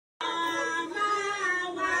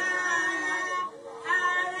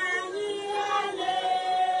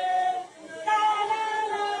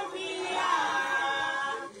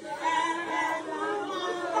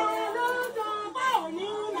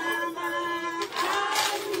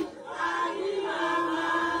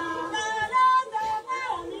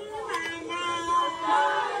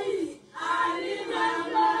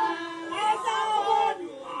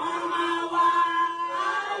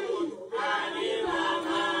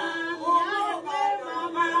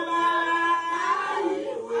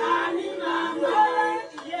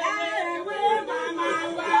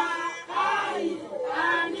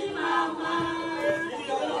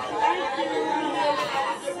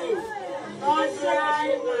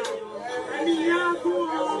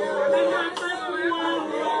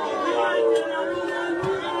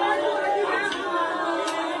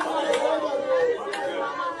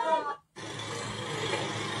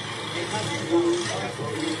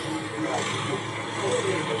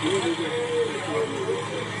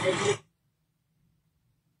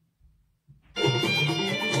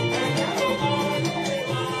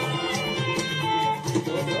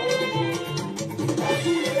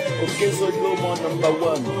Okay, so no more number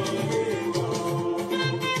one.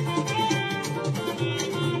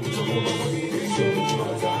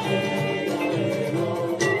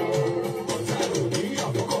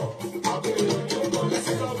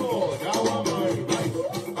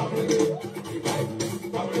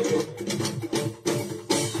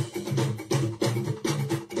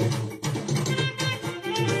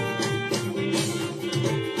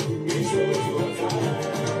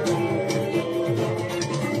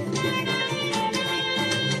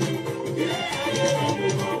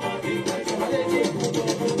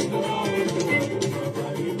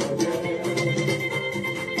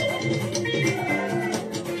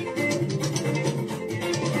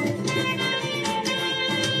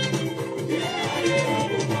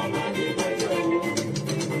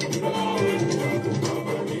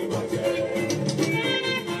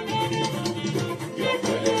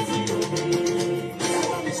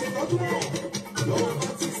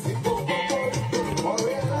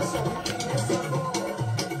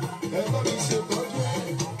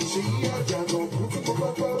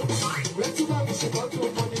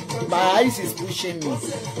 My eyes is pushing me.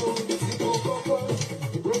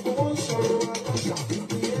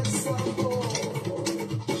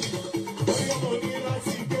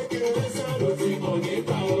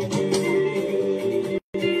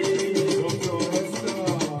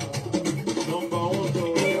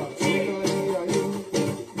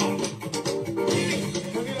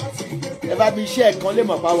 Ẹ bá mi ṣe ẹ̀kan lè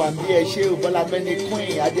mọ̀ pa wà bí ẹ ṣe Bọ́lá Bẹ́ni Queen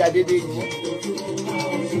Adédèjì.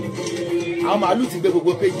 Àwọn màálù ti gbé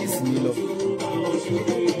gbogbo pages mi lọ.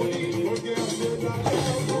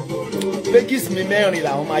 Pages mi mẹ́rin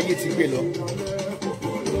làwọn ọmọ ayé ti gbé lọ.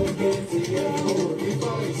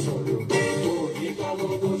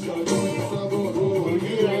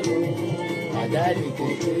 Àdáàlì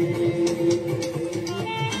kékeré.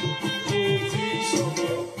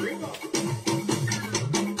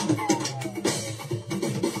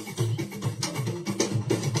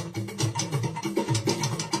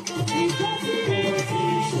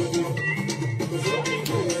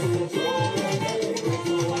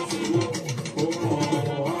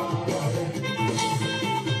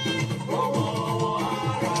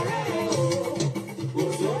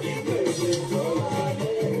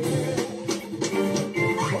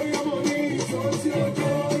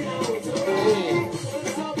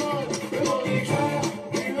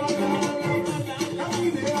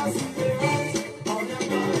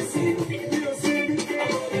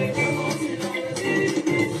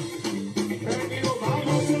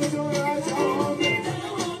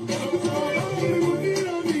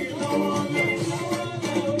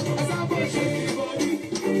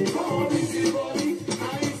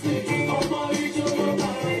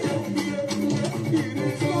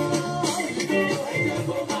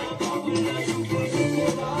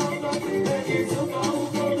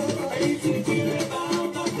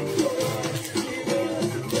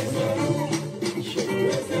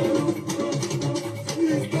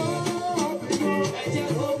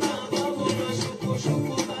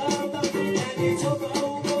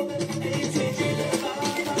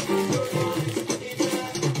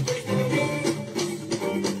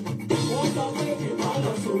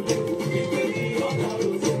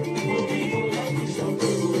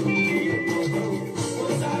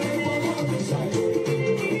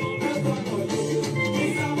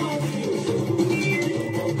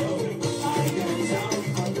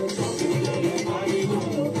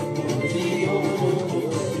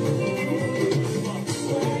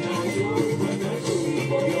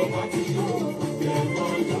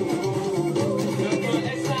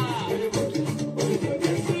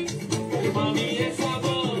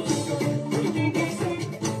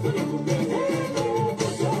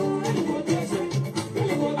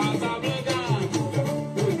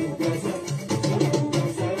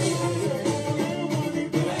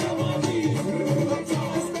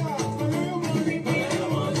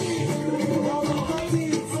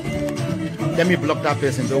 Let me block that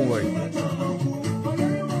person, don't worry.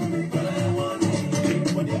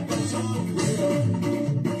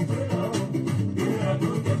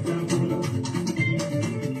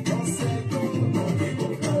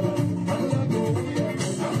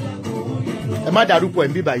 Ẹ má dárúkọ ẹ̀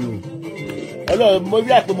ń bí báyìí o. Ọlọ́run mo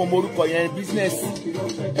rí àpé mo morúkọ yẹn business.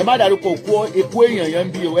 Ẹ má dárúkọ èkó èèyàn yẹn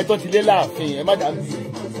ń bí o. Ẹ tó ti lé láàfin. Ẹ má dárúkọ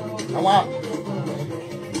àwọn.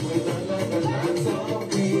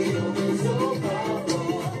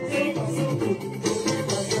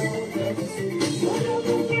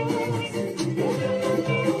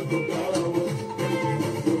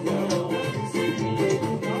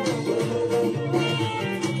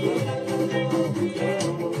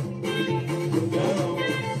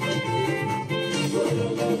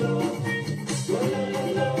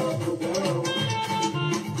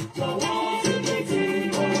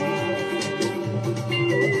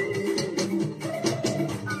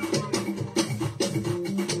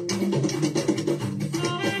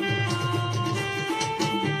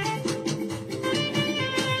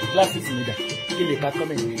 glasses mi dà kí lè ka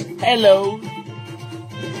comment. Hello.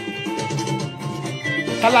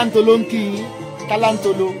 Kálàntolo ń kí yín,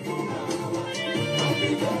 Kálàntolo.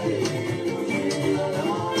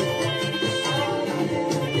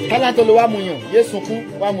 Kálàntolo wá muyàn, yé sunkún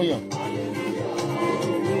wá muyàn.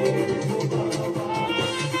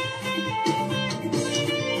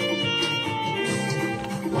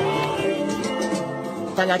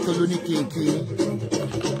 Kálàntolo ní kí n kí yín.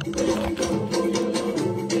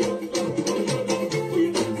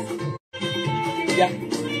 Yeah.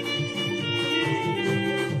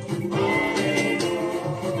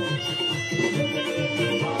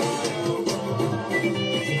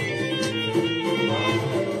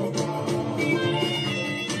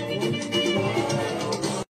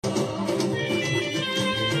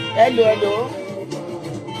 Hello, hello.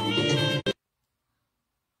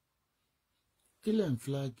 Kí lẹ̀ ń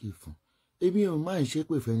flagi fún? Èmi ò máa ń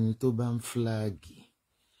ṣépè fẹ́ni tó bá ń flagi.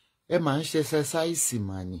 Ẹ máa ń ṣe exercise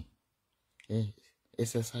mà ni.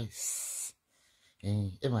 Exercise.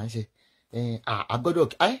 Ẹ máa ń ṣe. Àgbọ́dọ̀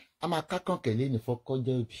a máa kákan kẹ̀lé ní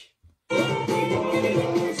fọ́kọ́jọ́ ìbí.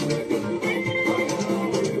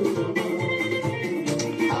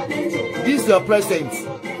 This is your present.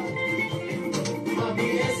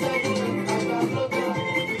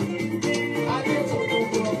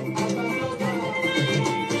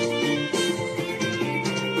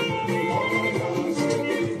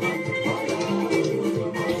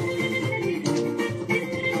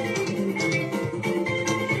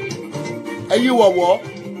 Ẹ̀yin wọ̀wọ́.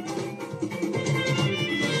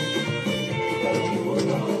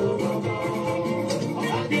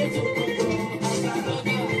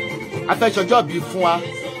 A fẹ́ ṣe ọjọ́ bí fún wa.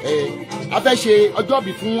 A fẹ́ ṣe ọjọ́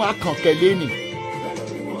bí fún Akànkẹ́ lẹ́nì.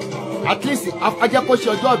 At least a jẹ́ kó ṣe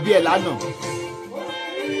ọjọ́ bí ẹ̀ lánàá.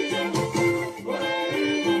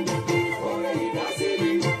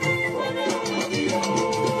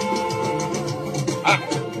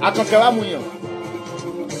 Akànkẹ́ wá mú yàn.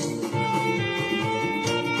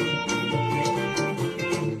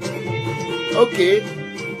 Okay.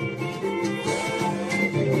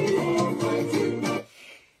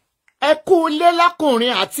 Ẹ kú ilé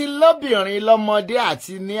lákùnrin àti lóbìnrin lọ́mọdé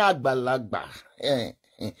àti ní àgbàlagbà.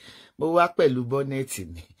 Mo wá pẹ̀lú bọ́nẹ̀tì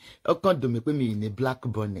ni. Ó kàn dùn mí pé mi ì ní black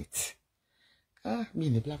bonnet. Mi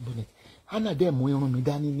ì ní black bonnet. Hannah dẹ̀ mú irun mi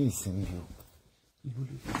dání ní ìsinmi o. Ibo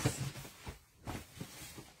ló fi sí?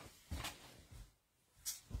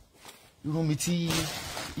 Irun mi tí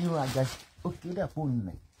irun àga ó kéde àpò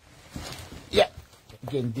nìyẹn.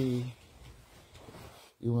 Gẹ̀ǹdé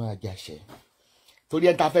irun àjàṣẹ́ torí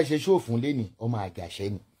ẹ̀ ta fẹ́ ṣe ṣó fún lẹ́nì ọmọ àjàṣẹ́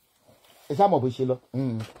ni ẹ sá mọ̀ bó ṣe lọ.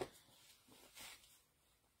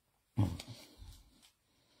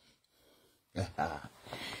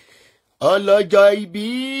 Ọlọ́jọ́ ìbí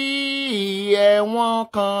ẹ̀wọ̀n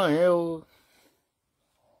kan ẹ̀ o.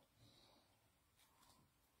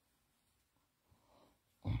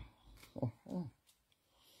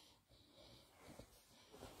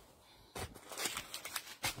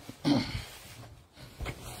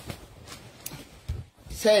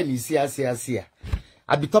 Sẹ́ẹ̀lì síasíasíà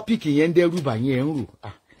àbí tọ́pìkì yẹn ń dẹ́rù bà yẹn ń rò.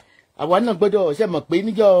 Àwa náà gbọ́dọ̀ ṣe mọ̀ pé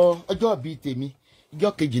níjọ́ ọjọ́ bíi tèmi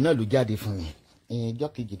ìjọ́ kejì náà ló jáde fún mi. Ìjọ́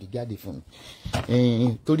kejì ló jáde fún mi.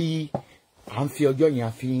 Torí à ń fi ọjọ́ yẹn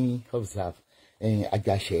a fi observe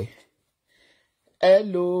àjàṣẹ́.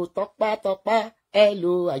 Hello tọpátọpá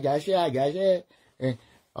hello àjàṣẹ́.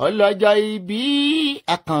 Ọlọ́jọ́ ìbí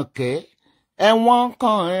Àkànkẹ́ ẹ̀wọ̀n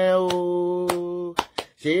kan ẹ̀ o.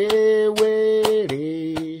 Ṣé wèrè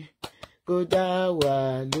kó dá wà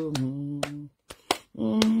lóhùn.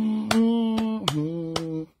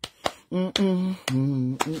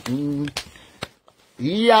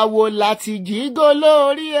 Ìyàwó láti jígó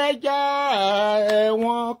lórí ẹja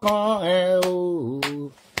ẹ̀wọ̀n kan ẹ̀ o.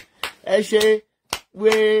 Ẹ ṣe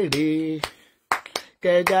wèrè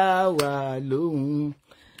kẹ́dá wà lóhùn.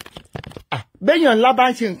 Béèyàn ńlá bá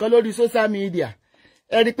ń ṣe nǹkan lórí social media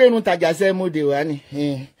ẹ rí pé irun tàjàṣẹ́ mo dè wá ni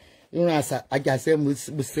irun àjàṣẹ́ mo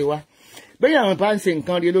ṣe wá. Béèyàn bá ń ṣe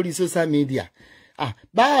nǹkan rí lórí social media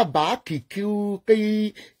bàbá kìkì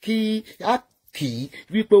á kì í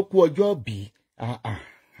wípé ó kú ọjọ́ bí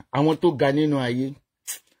àwọn tó ga nínú ayé.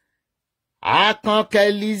 Àkànkẹ́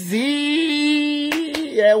Lizzy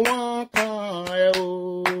ẹ̀wọ̀n kan ẹ̀ o.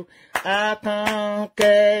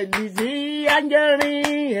 Àkànkẹ́ lizzyanjorin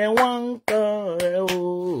ẹ̀wọ̀n kan ẹ̀ o.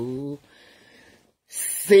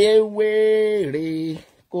 Ṣé wèrè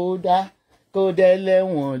kó dẹ́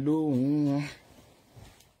lẹ́wọ̀n lóhùn.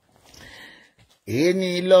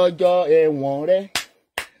 Èní lọ́jọ́ ẹ̀wọ̀n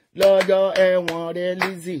rẹ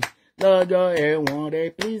Lizzy lọ́jọ́ ẹ̀wọ̀n rẹ̀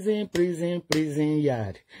prison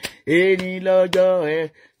yard èní lọ́jọ́ ẹ̀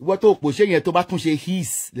ìwọ tó pò ṣé yẹn tó bá tún ṣe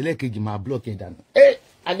his lẹ́lẹ́kejì máa block ẹ̀ dànù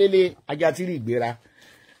alele ajatiri ìgbéra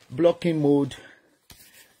blocking mode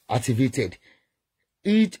activated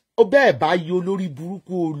ó bẹ́ẹ̀ bá yọ lórí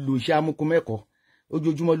burúkú olùṣe amúkú mẹ́kọ̀ọ́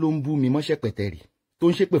ojoojúmọ́ ló ń bú mi mọ́ṣẹ́ pẹ̀tẹ́rì tó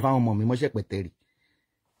ń ṣépè fáwọn ọmọ mi mọ́ṣẹ́ pẹ̀tẹ́rì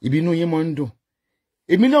ìbínú yín mọ́ ń dùn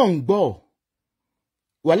èmi náà ń gbọ́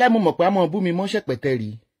wàhálà mo mọ̀ pé a mọ̀ bú mi mọ́ṣẹ́ pẹ̀tẹ́rì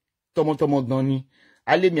tọmọtọmọ gan ni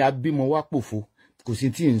alẹ́ mi àbímọ wá pòfo kò sí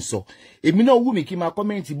tí ń sọ èmi náà wù mí kí n máa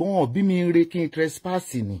kọ́mẹ́ǹtì bọ́ wọn bí mi ń re kí n trespass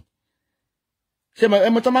ni ṣé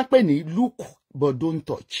ẹmọ tó máa pè ní look but don't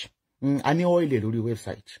touch a ní ọ́ìlì lórí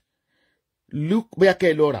website look bóyá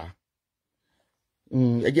kẹ́ ẹ lọ rà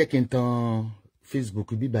ẹ jẹ́ kí n tan Facebook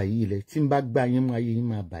bíbá yìí lẹ tí n bá gbá yín mú ayé yín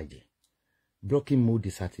máa bàjẹ́ blocking mode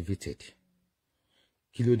is activated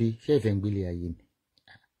kí ló dé ṣé ìfẹ́ ń gbélé ayé mi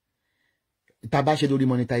tá a bá ṣe lórí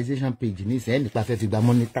monetization page ní ìsẹ́yìn nípa fẹ́ fi gba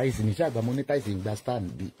monetize ní ṣáà gba monetize ìgbà star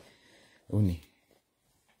níbí ó ní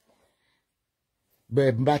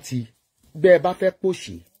bẹ́ẹ̀ bá fẹ́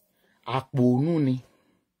pòṣè àpò ònú ni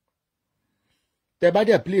tẹ bá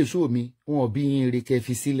dẹ̀ play show mi wọn ò bí yín re kẹ́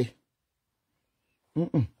fi sílẹ̀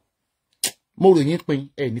mo rò yín pin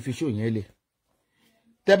ẹ ní fi show yẹn lẹ̀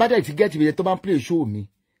tẹ bá dẹ̀ ti get ibi tó bá ń play show mi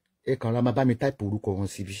ẹ kàn ra máa bá mi type orúkọ wọn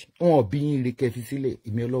síbi wọn ò bí yín re kẹ́ fi sílẹ̀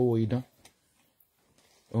èmi ọlọ́wọ́ idán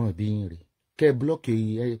wọn ò bí yín re kẹ́ block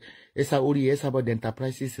orí Esabod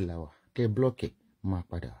Enterprises làwà kẹ́ block máa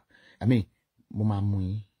padà mo máa mú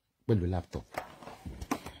yín pẹ̀lú laptop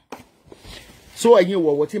so ẹ̀yin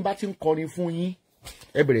ìwọ̀wọ̀ tí n bá ti ń kọrin fún yín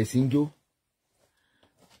ẹ bẹ̀rẹ̀ sí ń jó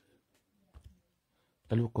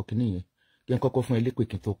ta ló kọ kíní yẹn kí n kọ́kọ́ fún ẹ lépè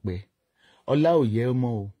kí n tó pẹ́ ọlá ò yẹ ọmọ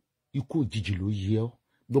o ikú òjijì ló yẹ ọ́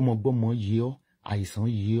gbọ́mọgbọ́mọ yẹ ọ́ àìsàn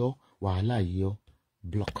yẹ ọ́ wàhálà yẹ ọ́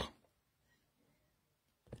block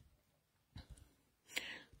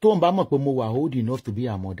tó ń bá mọ̀ pé mo wà old enough to be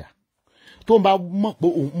a mother tó ń bá mọ̀ pé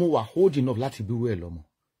mo wà old enough láti bírú ẹ̀ lọ́mọ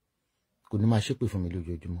kò ní máa ṣépè fún mi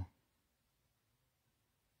lójoojúmọ́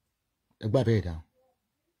ẹgbà bẹ́ẹ̀ dáhùn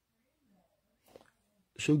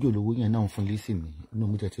ṣójú olówó yẹn náà ń fún lísì mi inú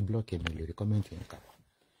mi tẹ́tí blọ́ọ̀kì mi lè rí kọ́mẹ́ǹtì yẹn kà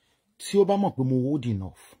tí ó bá mọ̀ pé mo old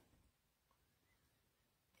enough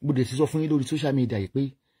mo dẹ̀ ti sọ fún yín lórí social media yìí pé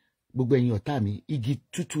gbogbo ẹ̀yin ọ̀tá mi igi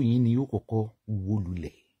tútù yín ni ó kọ́kọ́ wó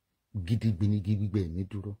lulẹ̀ gidigbinigi gbígbẹ mi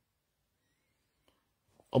dúró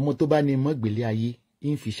ọmọ tó bá ní mọ́gbélé ayé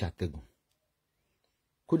ń fi ṣàtẹ̀gùn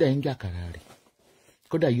kódà ń jàkàrà rẹ̀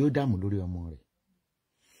kódà yóò dààmú lórí ọmọ rẹ̀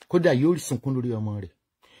kódà yóò sunkún lórí ọmọ rẹ̀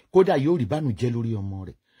kódà yóò rí bánújẹ́ lórí ọmọ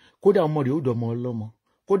rẹ̀ kódà ọmọ rẹ̀ ó dọmọ ọlọ́mọ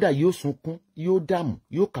kódà yóò sunkún yóò dààmú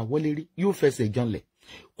yóò kàwọ́ lérí yóò fẹsẹ̀ janlẹ̀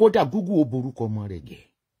kódà gúgú ó borúkọ ọmọ rẹ̀ jẹ́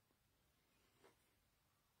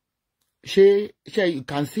ṣe you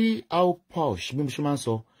can see how posh bí mo ṣe máa ń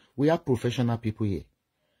sọ we have professional people here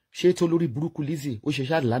ṣé tí olórí burúkú Lizzy ó ṣe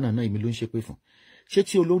ṣáàdì lánàá náà èmi ló ń ṣe pé fún ṣé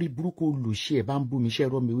tí olórí burúkú olùṣe ẹ̀ bá ń bú mi ṣe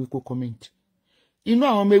ẹ̀rọ mi wí kó comment inú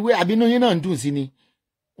àwọn ọmọ ewé àbínú yín náà ń dùn sí ni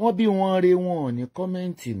wọ́n bí wọ́n re wọn ò ní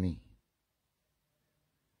kọ́mẹ́ǹtì ni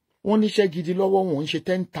wọ́n níṣẹ́ gidi lọ́wọ́ wọn ń ṣe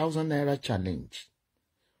 10,000 naira challenge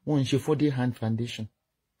wọ́n ń ṣe 4-day hand foundation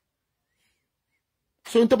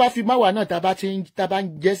so n tó bá fi máwàá náà tá bá ń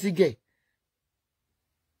jẹ́ sígẹ̀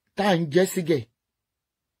tá à ń jẹ́ sígẹ̀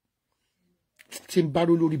tí ń bá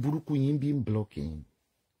ró lórí burúkú yín bí ń blọ́ọ̀kì yín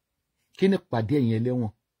kí ni pàdé ẹ̀yìn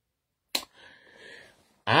ẹlẹ́wọ̀n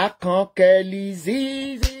àkànkẹ́ Lizzy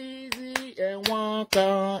ẹ̀wọ̀n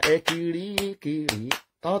kan ẹ̀kìrìkìrì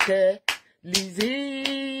kànkẹ́ Lizzy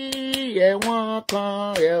ẹ̀wọ̀n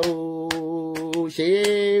kan ẹ̀ ò ṣe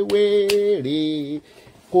wéré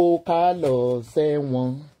kó ká lọ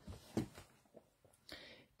sẹ́wọ̀n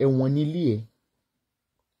ẹ̀wọ̀n nílé ẹ̀.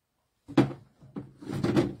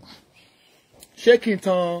 ṣé kí n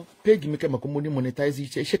tan péjì mi kẹ́mọ̀ kó mo ní monetize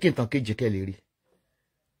ṣé kí n tan kéjì kẹ́ lè rí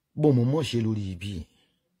bó mo mọ̀ ṣe lórí ibi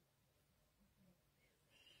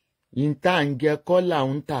ìta ń jẹ kọ́là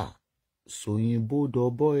ń tà sòyìnbó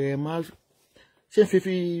dọ̀bọ̀ ẹ má ṣe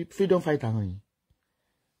fífi freedom fighter hàn yín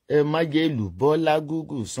ẹ má jẹ́ lù Bọ́lá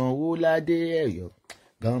Gúgù Sanwó-Ládé Ẹ̀yọ̀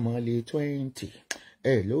gánmọ́lé 20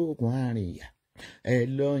 ẹ lóògùn àárín ìyá ẹ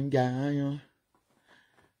lọ ń jà áyán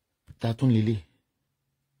ta tún lélẹ̀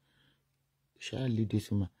ṣáà lédè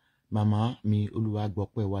sí màmá mi Olúwa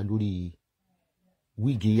gbọ́pẹ́ wa lórí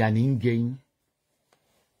wíìgì ìyá ní ń jẹ yín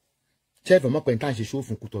ṣẹ́ẹ̀fẹ̀ mọ́pẹ́ tá à ń ṣe ṣó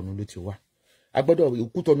fún Kútọ̀nù ló ti wá agbọ́dọ̀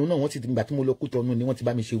Kútọ̀nù náà wọ́n ti gbà tí mo lọ Kútọ̀nù ni wọ́n ti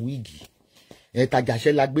bá mi ṣe wíìgì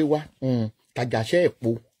tàjàṣẹ́ la gbé wá tàjàṣẹ́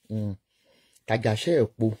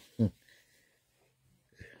ẹ̀pọ̀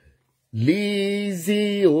Lizzy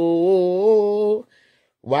ooo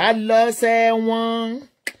wà lọ sẹ́wọ̀n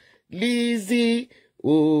Lizzy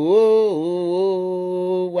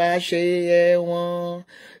wá ṣe ẹ̀wọ̀n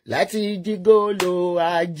láti jígolo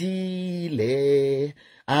ajílẹ̀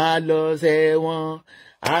àlọ́sẹ̀wọ̀n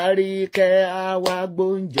àríkẹ́ àwa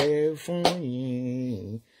gbóúnjẹ fún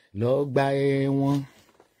yín lọ́gbà ẹ̀wọ̀n.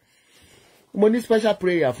 Mo ní special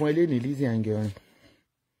prayer fún ẹlẹ́ni lizzyanjorin.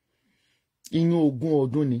 Inú 20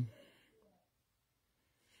 ọdún ni.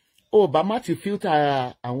 Obama ti filter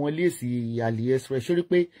àwọn léèsì AliExpress sórí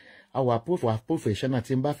pé our professional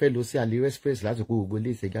tí n bá fẹ́ lọ sí AliExpress láti kó gbogbo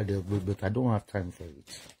léèsì jáde but I don't have time for it.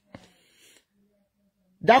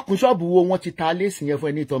 Dákun ṣọ́ọ̀bù wo wọ́n ti ta léèsì yẹn fún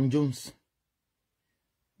ẹni Tom Jones.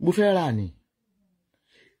 Mo fẹ́ rà ni.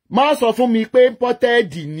 Má sọ fún mi pé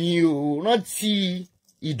imported ni o, rántí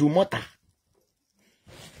Ìdùmọ̀tà.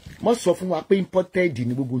 Má sọ fún wa pé imported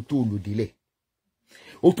ni gbogbo tó lòdìlẹ̀.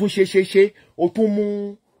 Ó tún ṣe ó tún mú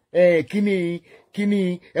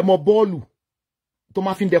kíni ẹmọ bọ́ọ̀lù tó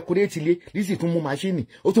máa fi decorate ilé Lizzy tún mú machine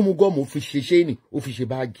ó tún mú gọ́ọ̀mù ó fi ṣe ṣéènì ó fi ṣe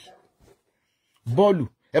báàgì bọ́ọ̀lù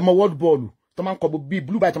ẹmọ world bọ́ọ̀lù tó máa ń kọ bí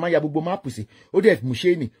blue bite tó máa ń ya gbogbo máàpù sí ó dẹ̀ mú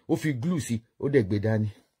ṣéènì ó fi glue sí ó dẹ̀ gbé dání.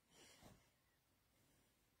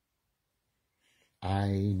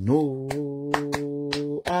 I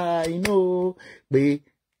know pé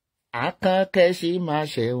akànkẹ́sì máa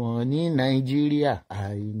ṣẹ̀wọ̀n ní Nàìjíríà.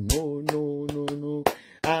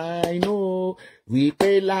 I know wípé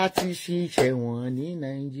láti ṣiṣẹ́ wọn ní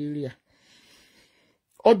Nàìjíríà.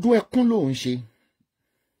 Ọdún ẹkún ló ń ṣe.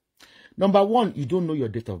 Number 1, you don't know your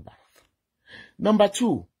date of birth. Number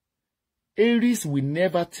 2, Aries will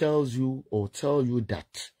never tell you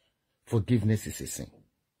that forgiveness is a sin.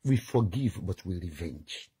 We forgive, but we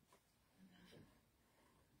revenge.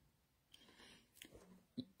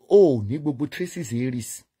 Oh, ní gbogbo traces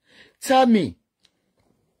Aries. Tell me,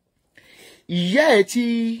 ìyá ẹ̀ tí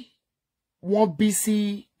wọ́n bí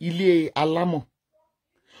sí ilé alámọ̀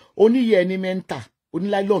oníyẹ ẹni mẹ́ńtà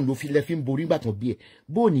oníláìlọ́n ló fi lẹ́fí ń borí gbàtàn bí ẹ̀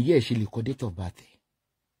bó níyẹ ẹ̀ ṣe lè kọ́ date of birth.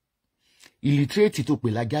 Illiterate tó pè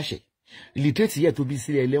lágáṣẹ̀ illiterate yẹ tó bí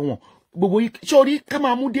sílẹ̀ ẹlẹ́wọ̀n gbogbo sórí ká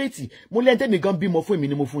máa mú déètì mo lẹ́ńtẹ́ mi gan bímọ fún èmi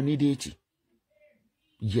ni mo fún ní déètì.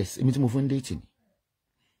 Yes, èmi tí mo fún ní déètì ni.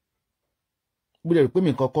 Mo lè rò pé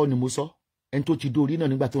mi kọ́kọ́ ni mo sọ ẹni tó ti dórí náà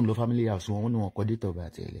nígbà tó ń lọ family house wọn ni wọn kọ́ date of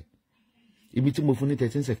birth ẹ̀lẹ́. Ibi tí mo fún ní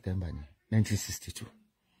 13 September ni 1962.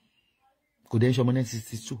 Kò dẹ̀ ń ṣe ọmọ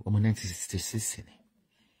 1962 ọmọ 1966 ni.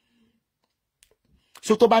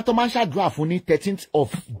 So tó bá tó máa ṣàdúrà fún ní 13th of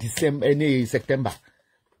December ní September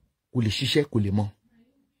kò lè ṣiṣẹ́ kò lè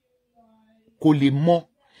mọ̀.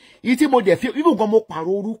 Ìyí tí mo dẹ̀ fi even gan mo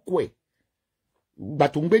pààrọ̀ orúkọ ẹ̀ ìgbà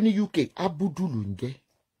tó ń gbé ní UK Abudu ló ń jẹ́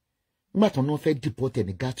nígbà tó náà fẹ́ deport ẹ̀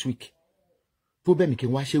ní Gatwick tó bẹ́ẹ̀ mi kí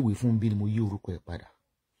n wá ṣèwé fún bí ni mo yí orúkọ ẹ̀ padà.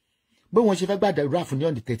 Bí wọ́n ṣe fẹ́ gbàdúrà fún ní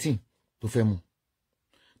on the 13 tó fẹ́ mú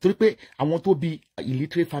torí pé àwọn tó bí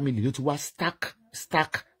illiterate family ló ti wá stack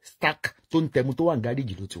tó ń tẹmu tó wà ní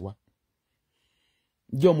gáríjì ló ti wá.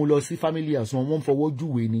 Jẹ́ mo lọ sí family house wọn ń fọwọ́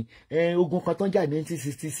júwe ni ogun kan tó ń jà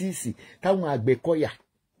 1966 táwọn Àgbẹ̀kọ̀yà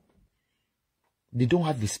they don't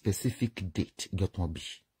have the specific date ìjọtàn bí.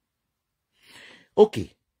 Okay,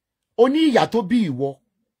 ó ní ìyá tó bí ìwọ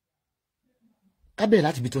kábẹ̀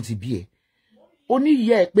láti bí tó ti bí ẹ. Ó ní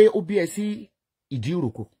ìyá ẹ pé ó bí ẹ sí ìdí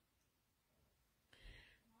òròkò.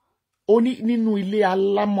 Ó ní nínú ilé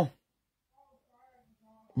alámọ̀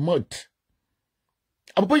mud.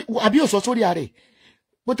 Àbí ó sọ sórí ààrẹ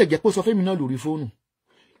bó tẹ̀ jẹ́ pé ó sọ fẹ́mi náà lórí fóònù.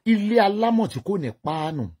 Ilé alámọ̀ tí kò ní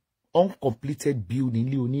páànù uncompleted building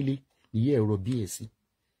ilé onílé ìyá ẹ̀rọ bí ẹ̀ sí.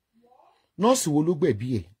 Nọ́ọ̀sì wo ló gbẹ̀bí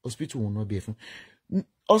ẹ̀ hospital wọn náà bí ẹ fún.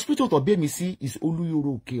 Hospital tó bí mi sí is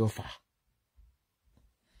Olúyọ̀rọ̀ Òkè Ọ̀fà.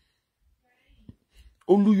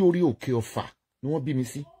 Olúyọ̀rọ̀ Òkè Ọ̀fà ni wọ́n bí mi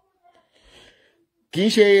sí. Kì í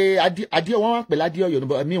ṣe adé wọ́n wá pè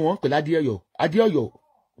ládéọ̀yọ́ mi wọ́n pè adéọ̀yọ́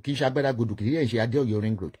kì í ṣe Agbádágodo kì í ṣe adéọ̀yọ́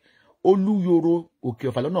ring road. Olúyọ̀rọ̀ Òkè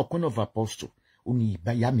Ọ̀fà lọ́nà Corner of Apostle ó ní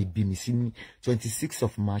ìbáyá mi bí mi sí ní 26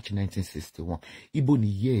 of March 1961. Ibo ni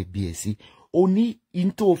yẹ́ ẹ̀ bí ẹ̀ sí. Ó ní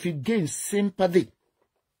in tó fi gain sympathy.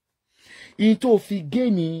 In tó fi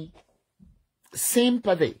gain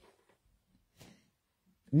sympathy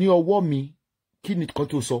ní ọwọ́ mi kí ni kan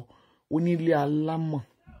tó sọ ó ní ilé alámọ̀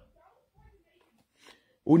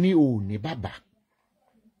ó ní òní bàbá.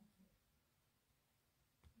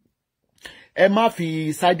 Ẹ má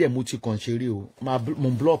fi side mo ti kàn ṣeré o mo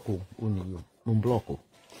block o ó ní o mo block o.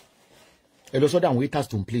 Ẹ lọ sọ́dọ̀ àwọn haters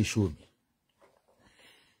tó ń play show mi.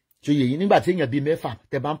 Ṣé yẹ̀yìn nígbà tí èèyàn bíi 6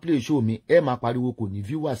 tẹ́ bá ń play show mi ẹ máa pariwo kò ní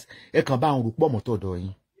viewers ẹ kàn bá ń rò pọ̀ mọ́ tọ̀dọ̀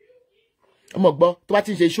yín. Ọmọ gbọ́ tó bá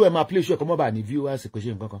ti ń ṣe show ẹ máa play show ẹ kàn mọ́ bá ní viewers kò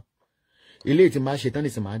ṣe nǹkan kan. Ilé tí máa ṣe tán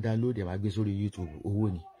nìsín máa download ẹ máa gbé sórí YouTube owó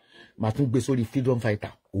ni. Máa tún gbé sórí Freedom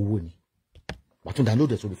Fighter owó ni. Máa tún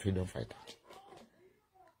download ẹ sórí Freedom Fighter.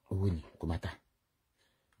 owó ni kò má ta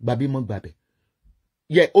gbàbí mọ́ gbàbẹ̀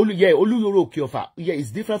olúyọ̀rọ̀ òkè ọ̀fà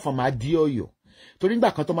it's different from adéọ̀yọ̀ torí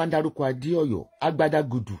nígbà kan tó máa ń dárúkọ adéọ̀yọ̀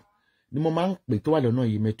agbádágudù ni mo máa ń pè tó wà lọ́nà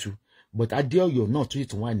yìí mẹ́tu but adéọ̀yọ̀ náà tún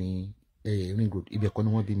ìtún wà ní ring road ibẹ̀ kan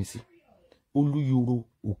ni wọ́n bí mi sí olúyọ̀rọ̀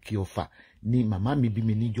òkè ọ̀fà ni màmá mi bí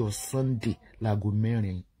mi níjọ́ Sunday láago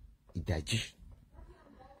 4 ìdájí.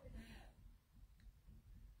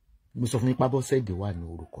 Mo sọ fún mi Pábọ́sẹ̀dé wà ní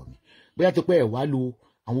orúkọ mi bóyá tó pé ẹ̀ wá lo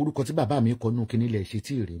àwọn orúkọ tí bàbá mi kọ nù kí nílẹ̀ ṣe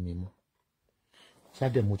tí èrè mi mú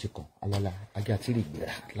sádẹ̀ mo ti kàn alala ajá tí rí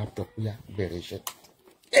gbéra láptọ̀pù yá bẹ̀rẹ̀ iṣẹ́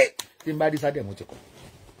tí n bá rí sádẹ̀ mo ti kàn.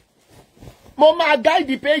 Mo máa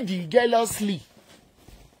guide page jealously.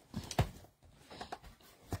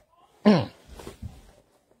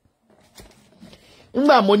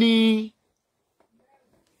 Ngbà mo ní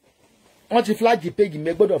wọ́n ti flag page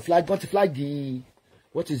mi gbọ́dọ̀ flag wọ́n ti flag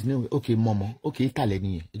what is new okay momo okay ìkàlẹ̀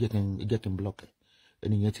nìyẹn ẹ jẹ́ kí n block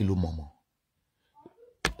ẹni yẹn ti lo momo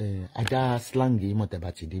ada slang yìí mọ̀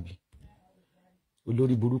tẹ́bà ti débi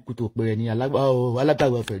olórí burúkú tó pé ẹni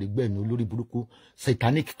alágbàwọ̀ fẹ̀rí gbẹ̀mí olórí burúkú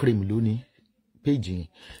satanic cream lónìí page yẹn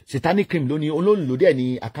satanic cream lónìí olóòlù lórí ẹ̀ ní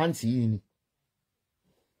àkáǹtì yìí ni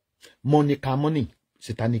Monica money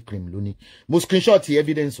satanic cream lónìí mo screenshot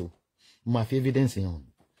evidence o mo máa fi evidence yẹn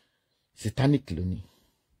satanic lónìí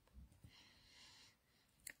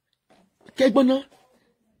kẹgbọ́n náà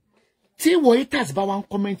tí wọ́n haters bá wá ń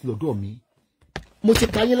comment lọ́dọ̀ mi mo ti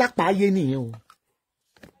pa yín lápá ayé nìyẹn o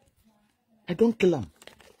I don't kill am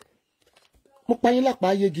mo pa yín lápá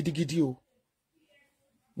ayé gidigidi o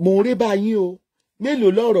mo ń rí bá yín o mélòó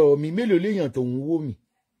lọ́rọ̀ mi mélòó léèyàn tó ń wò mí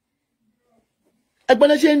ẹgbọ́n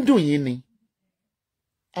náà ṣe ń dùn yín ni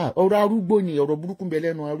ọ̀rọ̀ arúgbó ni ọ̀rọ̀ burúkú ń bẹ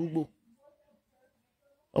lẹ́nu arúgbó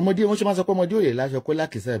ọmọdé wọn ṣe máa sọ pé ọmọdé ò lè láṣọ kó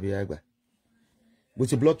lákìsà bí àgbà bó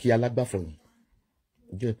ti blọ́ọ̀kì alágbàfọ̀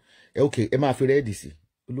yìí okay ẹ máa fi rẹ́ẹ̀dì sí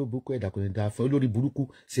olóbùkú ẹ̀dà kò ní dáa fún olórí burúkú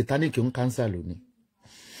satanic ń kánsà lónìí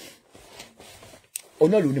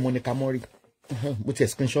ọ̀nà ló ní Monica mọ́rí mo ti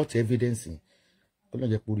screenshot evidence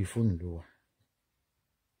ọlọ́jẹ́ porí fóònù ló wà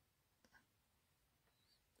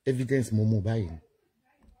evidence mo mú báyìí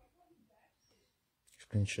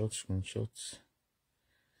screenshot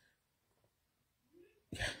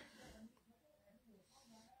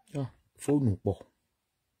fóònù pọ̀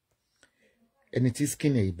ẹni tí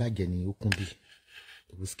skin ẹ̀ ìbàjẹ́ ni ó kún bí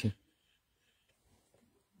owó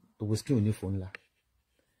skin ò ní fóònù ńlá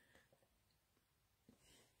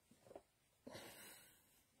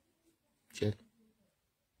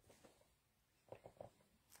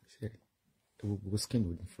owó skin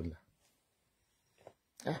ò ní fóònù ńlá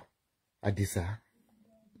àdìsá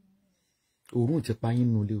òórùn ti pa yín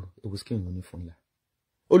nínú ilé owó skin ò ní fóònù ńlá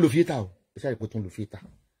olùfíìtà o ìṣàlẹ̀ pé tó ń lùfíìtà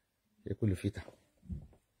ẹ̀kọ́ lùfíìtà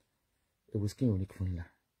owó skin ò ní fóònù ńlá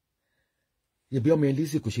yẹbi ọmọ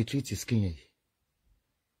Elise kò ṣe treat skin yẹn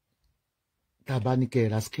tá a bá ní kẹ́ ẹ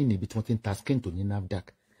ra skin níbi tí wọ́n ti ń ta skin tó ní NAFDAC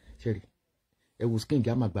ṣẹ́rí ẹ wo skin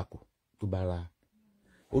gàmà gbàkó tó bá ra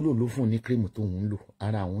olóòló fún ní cream tó ń lò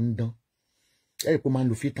ara àwọn ń dán ẹ rí pé ó máa ń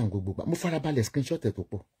lo filter gbogbo gbà mo farabalẹ̀ screenshot ẹ̀ tó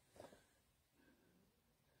pọ̀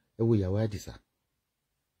ẹ wo ìyàwó Àdìsá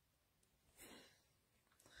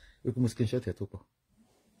ẹ pé mo screenshot ẹ̀ tó pọ̀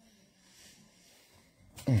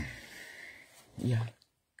yá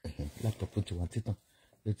laptop tí wọ́n títàn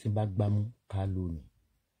létí bá gbámú ká lónìí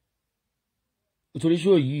nítorí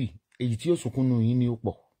ṣó yìí èyí tí ó sunkúnnú yín ni ó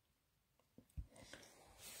pọ̀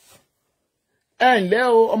ǹlẹ́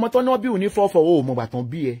o ọmọ tó náà bí ò ní fọ́fọ́ o mọ̀ bàtàn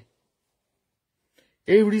bí ẹ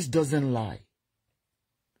Aries doesn't lie.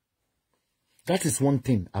 That is one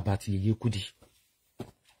thing about Yeye Kudi.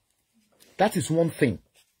 That is one thing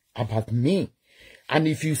about me. And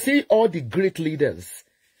if you see all the great leaders,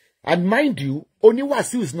 and mind you, only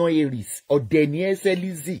Wasiu is not Aries or Daniel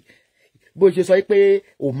Selizi. But you say pé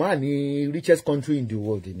Oman ni richest country in the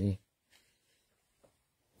world ni.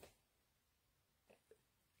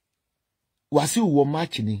 Wasiu wo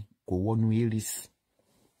match ni kò wọnú Aries.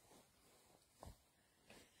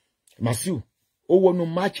 Wasiu ó wọnú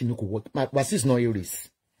match ni kò wọ. Wasiu is not Aries.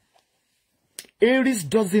 Aries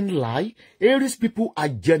doesn't lie. Aries people are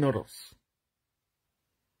generous.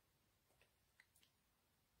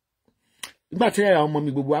 Nígbà tí àwọn ọmọ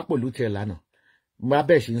mi gbogbo àpò ló tẹ̀ lánàá. Ma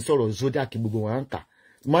be ṣe ń sọ̀rọ̀ zodiac gbogbo wọn kà.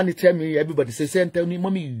 Money tell me everybody say tell me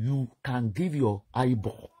mommy you can give your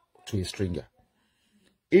eyeball to a stranger.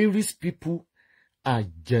 Aries people are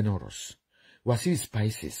generous. Wasiu is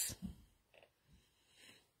Pisces.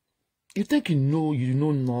 You think you know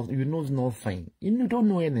nothing. You don't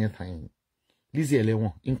know anything. Lizzie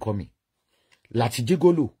Elewon incoming. Lati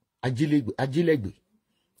Jigolo, Ajilegbe,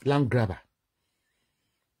 land grabber.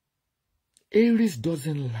 Aries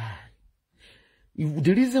doesn't lie.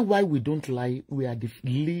 The reason why we don't lie, we are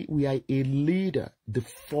a leader, the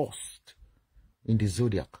first in the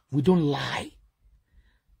zodiac. We don't lie.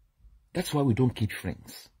 That's why we don't keep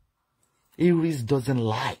friends. Aries doesn't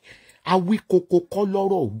lie. Awi koko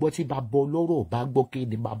koloro, boti babo loro, bagboke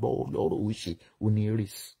ni babo loro ushi uni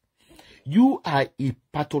Aries. You are a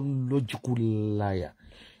pathological liar.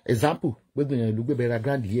 Example, when you look at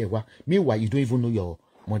background here, meanwhile you don't even know your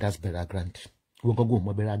mother's background.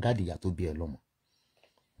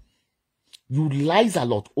 You lies a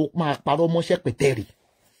lot.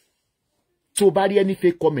 So body any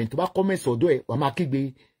fake comment, what comments or do it, or ma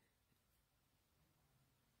kigbe.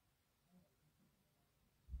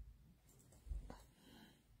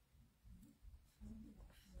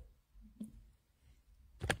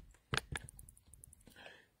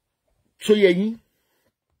 So yeyin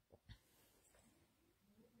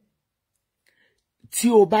tí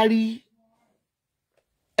o bá rí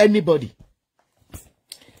anybody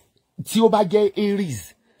tí o bá jẹ́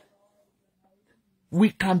Aries,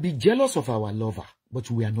 we can be jealous of our lover, but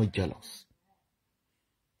we are not jealous.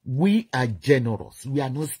 We are generous. We are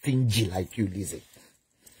not stingy like you, Lizzie.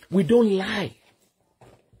 We don't lie.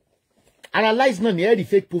 And I lie is not near the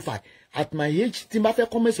fake profile. At my age,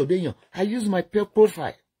 I use my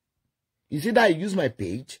profile. Is it that I use my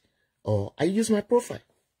page or I use my profile?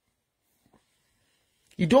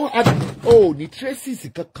 You don't have, oh, ni traces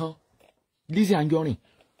kankan. Lizzyanjorin.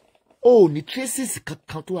 Oh, ni traces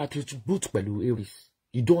kankan to attribute pẹ̀lú Aries.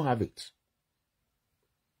 You don't have it.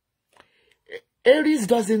 Aries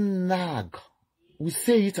doesn't nag. We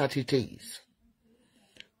say it as it is.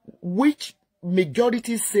 Which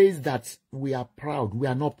majority says that we are proud. We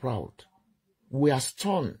are not proud. We are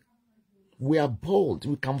stern. We are bold.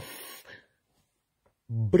 We can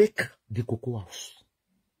break the cocoa house.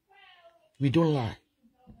 We don't lie.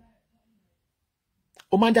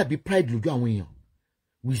 Omanda be pride lójú àwọn èèyàn.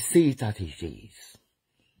 We say it as it is.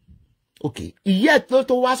 Okay. Ìyá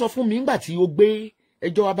tó wá sọ fún mi nígbà tí ó gbé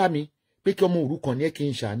ẹjọ́ wá bá mi pé kí ọmọ òrukàn ní kí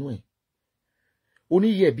n ṣàánú ẹ̀. Ó ní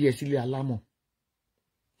yẹ̀ bí ẹ sílé alámọ̀.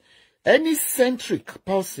 Any centric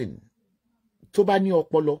person tó bá ní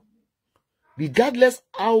ọpọlọ, regardless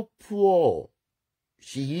how poor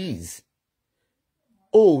she is,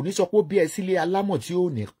 oh, ní sọ pé bí ẹ sílé alámọ̀ tí ó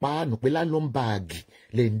ní paanu pé lálọ́n báàgì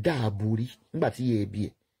lè ń dá àbúrí nígbà tí yẹ bí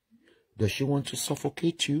ẹ. Does she want to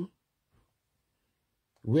suffocate you?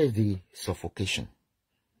 Where's the suffocation?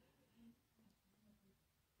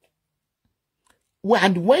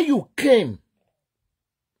 And when you came,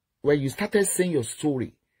 when you started saying your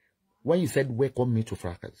story, when you said welcome me to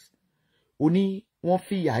fracas, oni wọ́n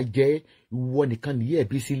fìyà jẹ ìwọ nìkan ni yẹ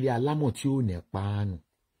bí sílé alámọ̀ tí ó ní paanu.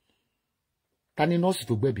 Ta ni nọ́ọ̀sì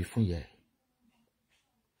tó gbẹ̀bí fún yẹ?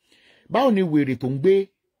 Báwo ni wèrè tó ń gbé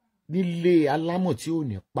nílé alámọ̀ tí ó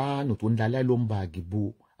ní páànù tó ń dalẹ̀ ló ń ba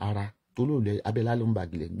àgìbò ara tó lò lẹ abẹ́lá ló ń ba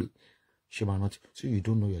àgìlẹ̀ gbé ṣe máa rántí? So you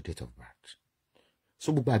don't know your date of birth.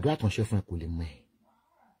 So gbogbo àdúrà tó ń ṣe fún ẹ kò lè mọ̀ ẹ́.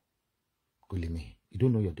 Kò lè mọ̀ ẹ́. You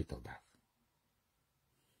don't know your date of birth.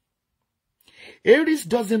 Aries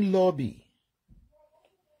doesn't lobby.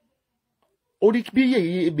 Orí bí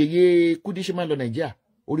yeye Kudi ṣe máa lọ Nàìjíríà.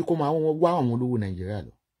 Orí kó máa wá àwọn olówó Nàìjíríà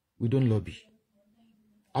lọ. We don't lobby.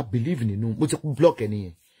 I believe nínú mo ti block ẹni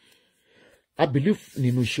yẹn. I believe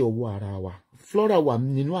nínú iṣẹ́ owó ara wa. Flora wà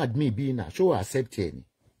nínú admin bí na ṣó accept ẹni.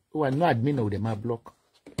 Ó wà nínú admin náà ó dẹ̀ máa block.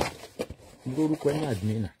 Lórúkọ ẹni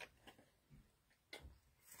admin náà.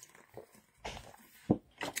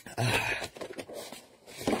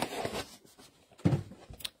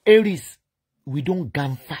 Aries, we don't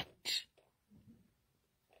gun fight.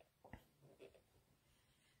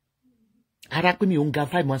 Arákùnrin òun gun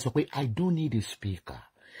fight mo sọ pé I don't need a speaker.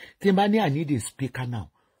 Timbani, I need a speaker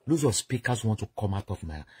now. Lots of speakers want to come out of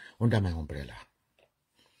under my umbrella.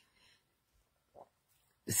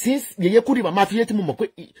 Since yeye Kudi mama fi yeti mo mọ̀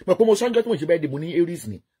pé mo sanjo tí mo ṣe be de mo ní Aries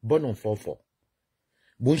ni born on 4/4.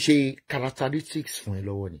 Mo ń ṣe characteristics fún ẹ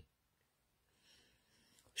lọ́wọ́ ni.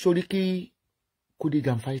 Sori ki Kudi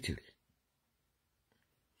gan fight re.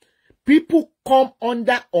 People come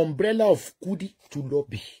under umbrella of Kudi to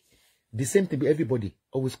lobby. The same thing, everybody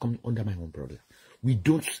always come under my umbrella. We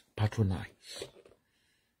don't patronize.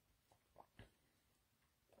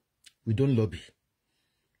 We don't lobby.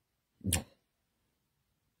 No.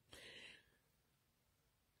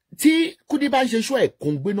 Tí Kudi bá ń ṣe show ẹ̀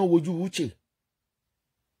kò ń gbéná wojú Uche.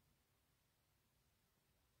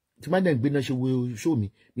 Tí má dẹ̀ ń gbéná ṣe wo show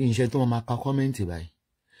mi, bí n ṣe tó máa ka comment báyìí.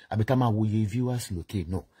 Àbí tá máa wo ye viewers lókè.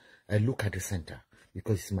 No. I look at the center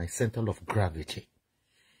because it's my center of gravity.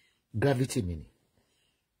 Gravity meaning.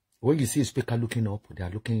 When you see a speaker looking up, they are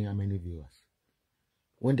looking at how many viewers.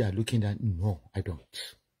 When they are looking down, no, I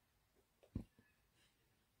don't.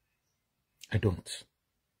 I don't.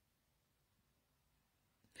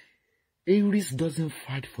 Aries doesn't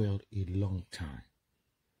fight for a long time.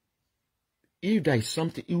 If there is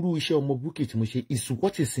something, is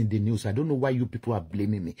what is in the news. I don't know why you people are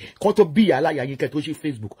blaming me.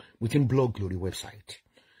 Facebook, within blog glory website.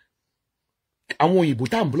 Àwọn òyìnbó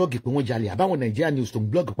tá ń blog pé wọ́n jalè àbáwọn Nigeria news tó ń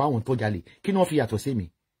blog pé àwọn tó jalè kí wọ́n fi yàtọ̀ sí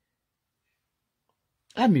mi.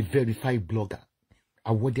 I'm a verified blogger,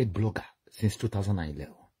 awarded blogger since 2011.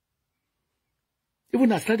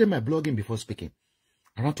 Even I started my blogging before speaking,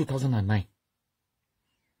 around 2009.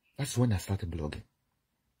 That's when I started blogging.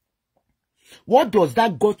 What does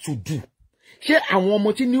that got to do? Ṣé àwọn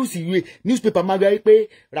ọmọ tí news ìwé newspaper máa gbé pé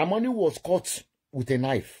Ramoni was caught with a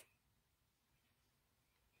knife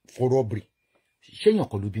for robbery? Ṣé yàn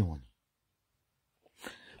kọ́ ló bí wọn ni?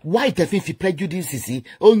 Why the thing fi prejudice sí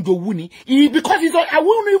oúnjẹ owó ni? Because it's I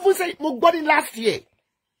wouldn't even say mo gbọ́ ní last year.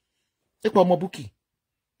 Epa ọmọ Bukky.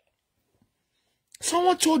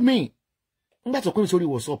 Someone told me, nígbà tó kọ́ mi sórí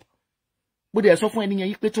WhatsApp, mo dẹ̀ sọ fún ẹni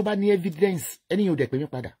yẹn pé tó bá ní evidence, ẹni yẹn ò dẹ̀ pè mí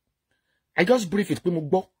padà. I just brief it pé mo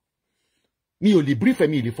gbọ́. Mi ò lè brief ẹ̀,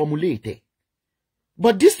 mi ò lè formulate.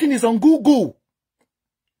 But this thing is on Google.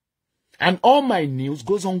 And all my news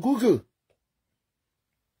goes on Google.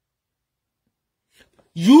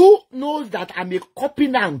 You know that I'm a copy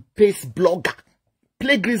and paste blogger.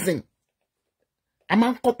 Plagiarism. I'm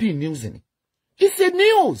a copy news in it. It's a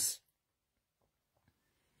news.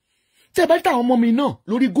 Tell about that mommy no,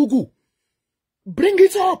 lórí Google. Bring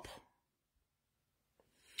it up.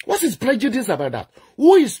 What is prejudice about that?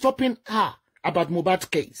 Who is stopping her about Mohbad's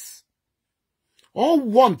case? All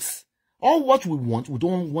what we want, we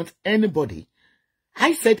don't want anybody.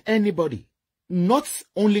 I said anybody, not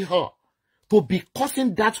only her, to be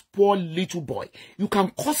cursing that poor little boy. You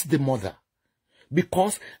can curse the mother.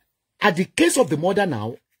 Because at the case of the mother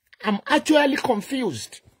now, I'm actually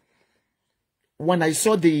confused. When I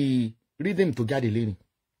saw the reading to Gadi Lini.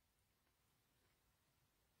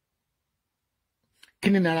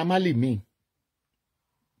 Kini Naira Marley mean?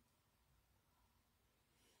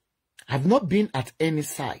 I've not been at any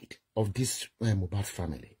side of this Mohbad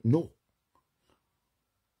family. No.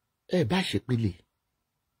 Bá ṣe pele.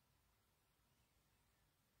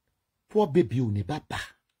 Poor baby Unibaba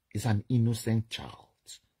is an innocent child.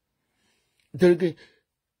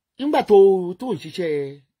 Nígbà tó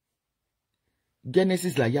ṣiṣẹ́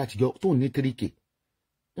Genesis láyé àtijọ́ tó ní 3K.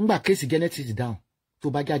 Nígbà case Genesis down tó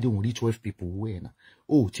bá jáde òun rí 12 people wẹ̀ náà.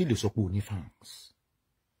 Ó tí lè sọ pé ó ní fans.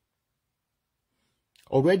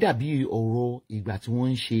 Ọ̀rọ̀ dàbí ọ̀rọ̀ ìgbà tí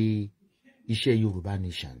wọ́n ń ṣe iṣẹ́ Yorùbá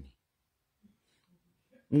Nation ni.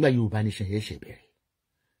 Nígbà Yorùbá Nation yẹn ṣe bẹ̀rẹ̀.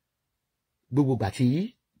 Gbogbo ìgbà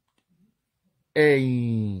tí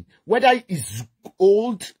whether it's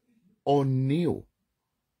old or new,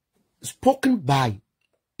 spoken by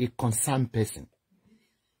a concerned person.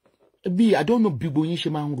 I don't know bí gbogbo yín ṣe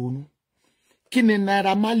máa ń ronú. Kí ni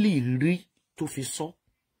Naira Marley rí tó fi sọ?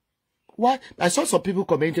 Why? I saw some people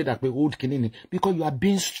commented that we old kinini because you are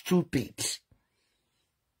being stupid.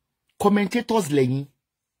 Commentators lẹ́yìn.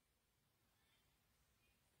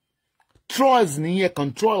 Trolls ni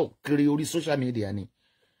control kiri orí social media ni.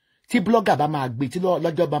 Tí blogger bá máa gbé, tí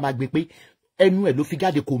lọ́jọ́ bá máa gbé pé ẹnu ẹ̀ ló fi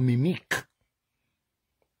jáde kò mimic.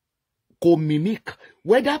 Kò mimic.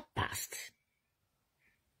 Whether past.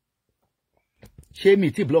 Ṣé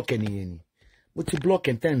mi ti block ẹniyẹn ni? Mo ti block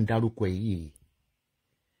ẹ̀ tẹ́ ń dárúkọ èyí.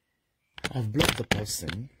 I've blocked the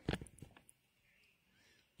person.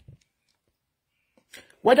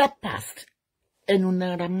 Whether past, ẹnu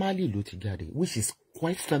Naira Marley ló ti jáde, which is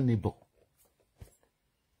questionable.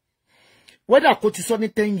 Whether kò ti sọ ní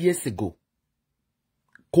 10 years ago,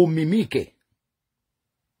 kò mimic.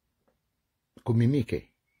 Kò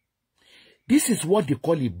mimic. This is what they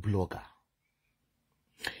call a blogger.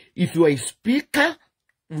 If you are a speaker,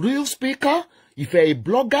 real speaker, if you're a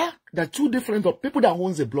blogger, there are two different people that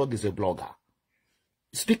owns a blog is a blogger.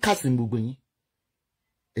 Speakers in Buguni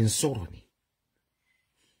and Soroni.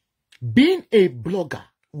 Being a blogger,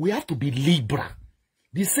 we have to be liberal.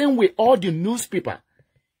 The same way all the newspaper.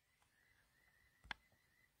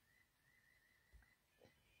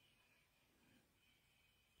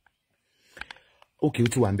 Okay,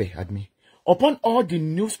 to one be admin. Upon all the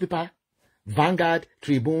newspaper, Vanguard,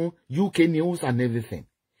 Tribune, UK News and everything.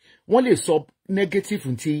 Wọ́n lè sọ negative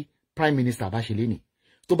until Prime Minister bá ṣe léni.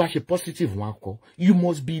 Tó bá ṣe positive wọn kọ. You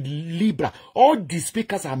must be liberal. All the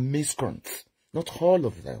speakers are miscreants. Not all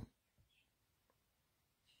of them.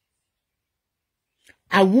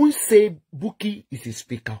 I won't say Bukky is a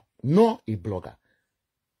speaker, nor a blogger.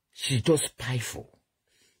 She's just spiteful.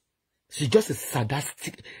 She's just a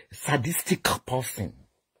sadistic person.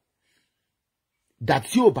 that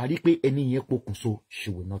tí ò bá rí pé ẹni yẹn pokùnso,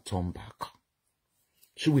 she will not turn back.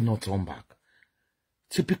 She will not turn back.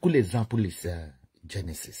 Typical example is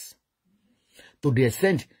Genesis. To the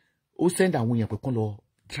extent, ó send àwọn èèyàn pé kán lọ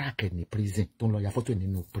track in prison, tó ń lọ ya photo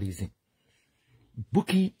nínú prison.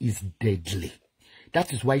 Bukky is deadly.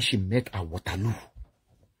 That is why she met at Waterloo.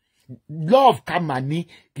 Love kamani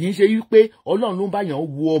kì í ṣe yí pé Ọlọ́run ló ń bá yàn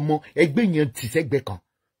wo ọmọ ẹgbẹ́ yẹn tì sẹ́gbẹ́ kan.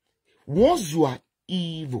 Once you are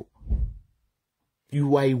evil,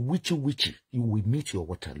 you are a witchy, you will meet your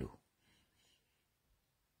Waterloo.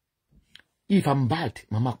 If I'm bad,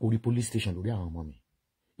 mama kò rí police station lórí àwọn ọmọ mi.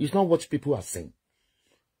 It's not what people are saying.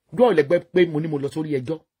 Gbọ́ lẹ́gbẹ́ pé mo ní mo lọ sórí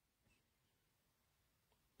ẹjọ́.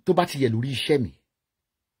 Tó bá ti yẹ lórí iṣẹ́ mi.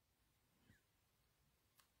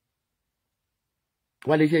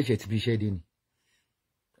 Wálé ṣẹ̀ṣẹ̀ ti fi iṣẹ́ dé ni.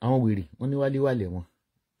 Àwọn wèrè, wọ́n ní wálé wálé wọn.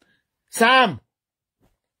 Sam!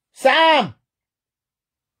 Sam!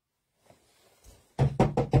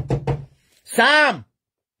 Sam!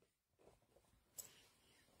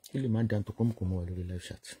 Ele man down to come a little live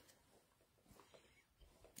chat.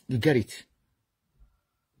 You get it?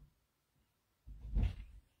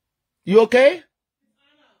 You okay?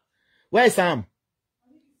 Where is Sam?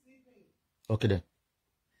 Okay then.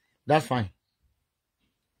 That's fine.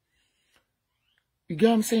 You get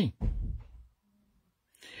what I'm saying?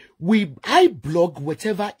 I blog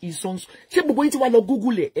whatever is on. Ṣé gbogbo yín tí wá lọ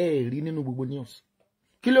Google rí nínú gbogbo news.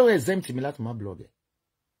 Kí ló exempt mi láti má blog.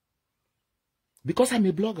 Because I'm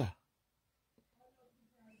a blogger.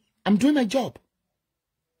 I'm doing my job.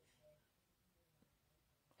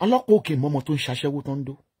 Ọlọ́pàá òkè mọ́mọ́ tó ń ṣaṣẹ́wó tó ń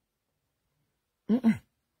dó.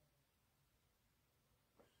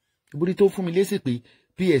 Ìbúrí tó fún mi lésì pé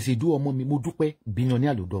PS ìdú ọmọ mi mo dúpẹ́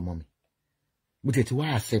billionaire ló dó ọmọ mi. Mo tẹ̀ tí wá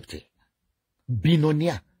accept ẹ̀.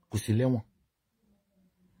 Billionaire kò sí lẹ́wọ̀n.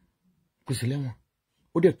 Kò sí lẹ́wọ̀n.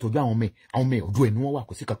 Ó dẹ̀ tọ́jú àwọn ọmọ ẹ̀ ọdún ẹ̀ ni wọ́n wà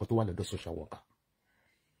kò sí kankan tó wà lọ́dọ̀ social worker.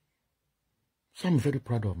 So I'm very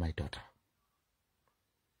proud of my daughter.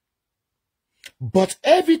 But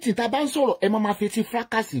everything tá bá ń sọ̀rọ̀ ẹ máa fetí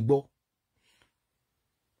fracas gbọ́.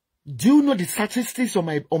 Do you know the statistics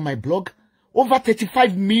on my blog? Over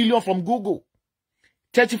 35 million from Google.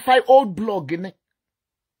 35 old blog in it.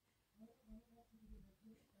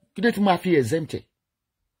 Kí ló tí máa fi exempted?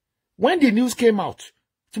 When the news came out,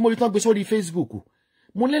 tí mo rí tán gbé sórí Facebook,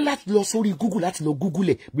 mo ní láti lọ sórí Google láti lọ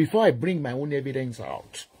Google it before I bring my own evidence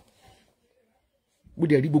out. Mo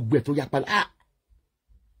dẹ̀ rí gbogbo ẹ̀ tó yá pálá.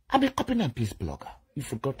 I'm a copy and paste blogger. You've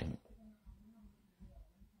forgotten.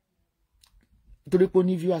 Torí pé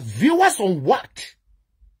ní viewers. Viewers on what?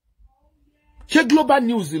 Ṣé global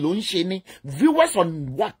news ló ń ṣe ni? Viewers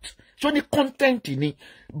on what? Ṣé ní content ni?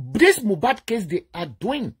 This Mohbad case they are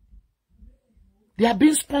doing. They are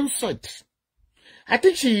being sponsored. I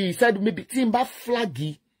think she said maybe tí n bá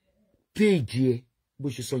flaggy page yẹ bó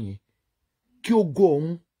ṣe sọ yẹn kí ó go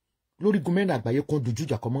ọ̀hún lórí gomena àgbáyé kan dojú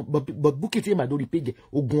jà kan mọ́ but Bukky tí ma lórí page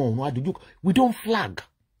ogun ọ̀run adojú. We don't flag.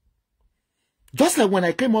 Just like when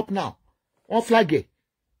I came up now on flag it.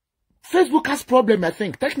 Facebook has problem, I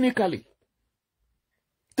think, technically.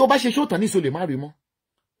 Tó bá ṣe show tán ní so lè má rí mọ́.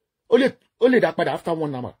 Ó lè dá padà after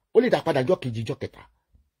 1 hour. Ó lè dá padà jọ́ kejì jọ́ kẹta.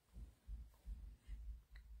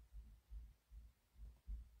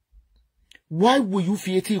 Why will you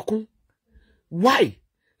fi etí ikún? Why?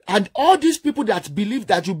 And all these people that you believe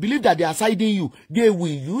that they are siding you, they will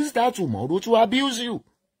use that tomorrow to abuse you.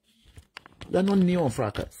 You are not new on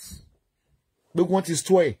fracas. But what is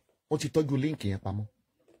toy? What you tọ́jú link yẹn pamọ́?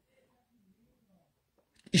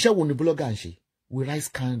 Iṣẹ́ wo ni blogger ń ṣe? We write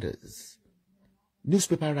scandals.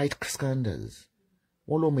 Newspaper write scandals.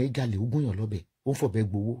 Wọ́n lọ́mọ ìjàlè ogún yàn lọ́bẹ̀. Ó fọ̀bẹ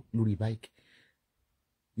gbowó lórí bike.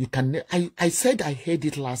 You can. I said I heard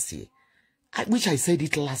it last year. I wish I said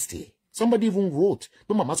it last year. Somebody even wrote.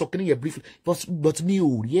 No, mama, so can you briefly? But me,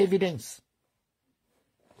 the evidence.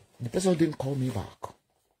 The person didn't call me back.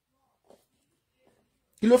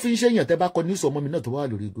 Kí ló fi ń ṣe yàn tẹ́ bá kọ news ọmọ mi náà tó wà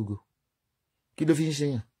lórí Google. Kí ló fi ń ṣe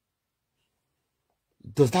yàn?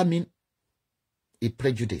 Does that mean a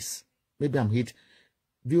prejudice? Maybe I'm hate.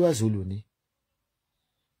 Viewers olo ni.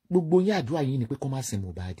 Gbogbo yín àdúrà yín ni pé kó má sin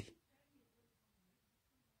Mohbad.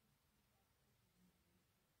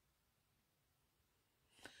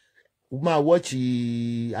 Ma watch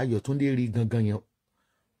Ayọ̀túndé rí gangan yẹn.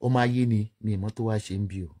 Ọmọ ayé ni mi mọ̀ tó wá ṣe ń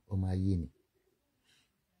bí o. Ọmọ ayé ni.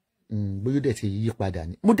 Bóyá dẹ̀ ti yí padà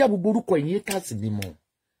ni. Mo dá gbogbo orúkọ yín kásì ni mọ̀.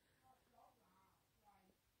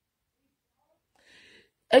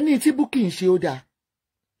 Ẹni tí Bukky ń ṣe ó dáa.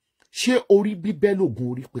 Ṣé orí bíbẹ́ lògùn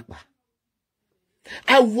orí pípa?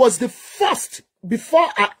 I was the first before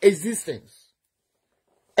our existence.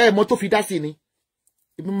 Mo tó fi dá sí ni.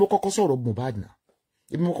 Èmi mo kọ́kọ́ sọ̀rọ̀ Mohbad náà.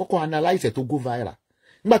 èmi mo kọ́kọ́ analyze ẹ̀ tó go viral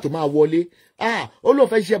nígbà tó máa wọlé ó lóun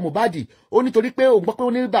fẹ́ ṣe Mohbad ó nítorí pé òun gbọ́ pé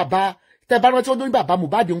ó ní bàbá tẹ́ bá rántí ó ní bàbá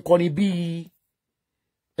Mohbad ń kọrin bíi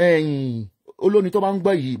olórin tó máa ń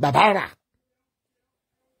gbọ́ yìí bàbá rà.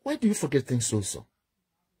 Why do you forget things so?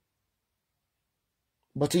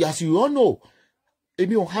 But as you all know,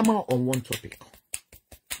 èmi ò hammer on one topic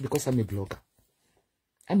because I'm a blogger.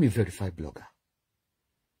 I'm a verified blogger.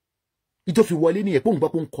 Ìtòfi wọlé ní ẹ̀pọ̀ ń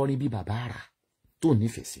gbọ́ pé ń kọrin bíi bàbá rà tó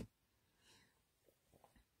nífẹ̀ẹ́ sí.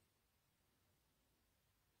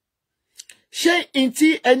 Ṣé n tí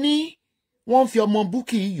ẹni wọ́n fi ọmọ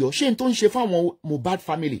Bukky yọ ṣé n tó ń ṣe fáwọn Mohbad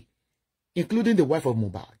family including the wife of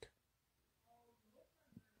Mohbad?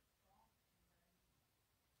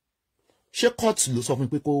 Ṣé court ló sọ fún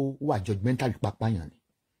pé kó wà judgmental pàpàyàn ni?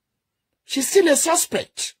 She's still a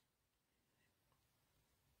suspect.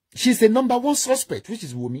 She's the number one suspect, which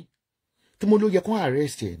is Wunmi. Tí mo ló yẹ kó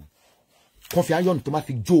arrest ẹ̀ ni. Kó fi iron tó máa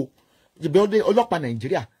fi jó. Ìbẹ̀ ọlọ́pàá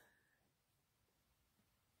Nàìjíríà.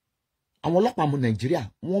 Àwọn ọlọ́pàá mu Nàìjíríà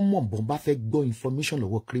wọ́n mọ̀ bọ́n bá fẹ́ gbọ́ information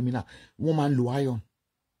lọ́wọ́ criminal wọ́n máa ń lo iron.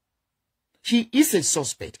 She is a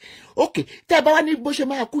suspect. Okay, tẹ́ bá wá ní bó ṣe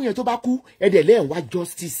máa kú yẹn tó bá kú ẹ̀dẹ̀ lẹ́yìn wá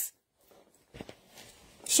justice.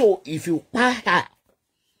 So if you pa her,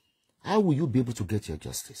 how will you be able to get your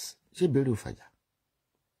justice? Ṣé bẹ̀rẹ̀ òfàjà?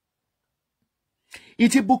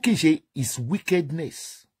 Ìtí Bukky ṣe is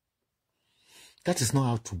wickedness. That is not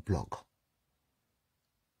how to blog.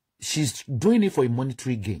 She's doing it for a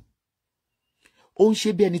monetary gain. Ó ń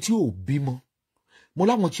ṣe bí ẹni tí ò bímọ. Mo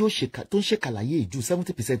láwọn tí ó ṣe tó ń ṣe kàlàyé ju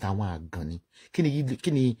 70% àwọn àgàn ni. Kí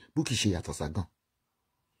ni Bukky ṣe yàtọ̀ ságàn?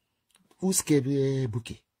 Who scared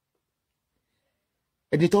Bukky?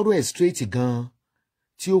 Ẹni tọ́rọ ẹ̀ straight gan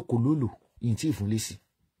tí ó kò lólò yìí tí ìfún lésì.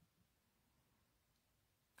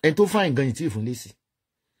 Ẹni tó fáìn gan yìí tí ìfún lésì.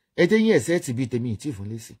 Ẹdẹ yín ẹ̀sẹ̀ ti bí tèmi yìí tí ìfún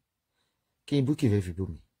lésì. Kí n Bukky fẹ́ fi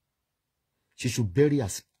bómi. She should bury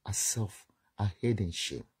herself, her head in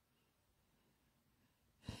shame.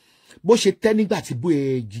 Bó ṣe tẹ́ nígbà tí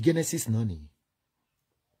Genesis náà nìyí.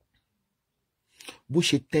 Bó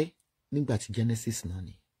ṣe tẹ́ nígbà tí Genesis náà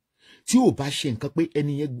nìyí. Tí ò bá ṣe nǹkan pé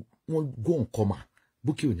ẹni yẹn wọ́n go on coma,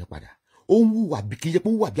 Bukky ò ní padà. Ó ń wùwà bí kì í ṣe pé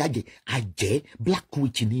ó wùwà bí àjẹ́ black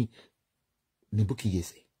witch ni Bukky yẹ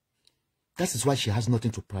ṣe. That is why she has nothing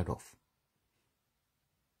to proud of.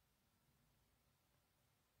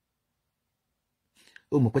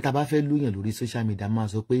 Ó mọ̀ pé tá bá fẹ́ lóyàn lórí social media máa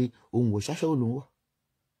sọ pé òun wò ṣaṣọ olóhùn wọ̀.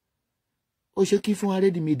 Ó ṣe kí fún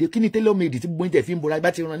arédìmídé kí ni tailor made tí gbóyìn tẹ̀ fi ń bora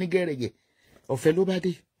bá ti ràn ní gẹ́rẹ́gẹ́ ọ̀fẹ́ ló bá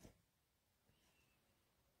dé.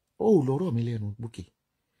 Ó lọ́rọ̀ mi lẹ́nu Bukky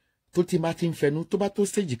tó ti máa ti ń fẹnu tó bá tó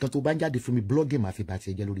stage kan tó bá ń jáde fún mi blogging máa fi bá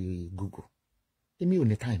ti ẹjẹ́ lórí Google. Èmi ò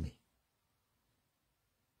ní time.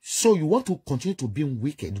 So you want to continue to be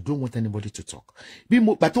wicked, you don't want anybody to talk. Bí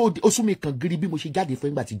mo gbà tó oṣù mi kan gírí bí mo ṣe jáde fún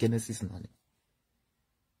ìgbà tí Genesis náà ni.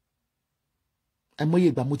 Àìmọye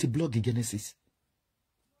ìgbà mo ti blog Genesis.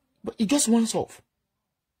 But it just wants off.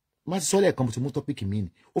 Má ti sọ lẹ́ẹ̀kan mo ti mú topic mi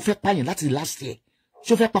ni. Ó fẹ́ pààyàn láti last year.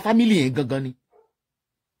 Ṣé ó fẹ́ pa family yẹn gangan ni?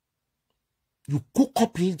 You cook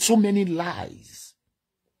up so many lies.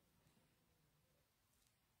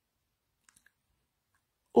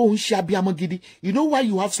 Oh, abiyamọ gidi. You know why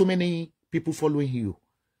you have so many people following you?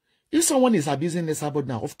 If someone is abusing Esabod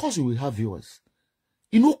now, of course you will have viewers.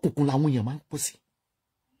 Inú òkùnkùn làwọn èèyàn máa ń pọ̀ sí.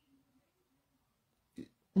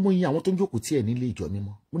 Mo yin àwọn tó ń jókòó tì ẹ́ nílé ìjọ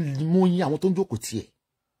mímọ́. Mo yin àwọn tó ń jókòó tì ẹ́.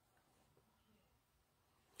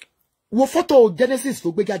 Wo photo Genesis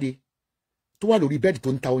tó gbé jáde tó wà lórí bed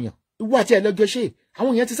tó ń ta oyan. Ìwọ àti ẹ lọ́jọ́ ṣe.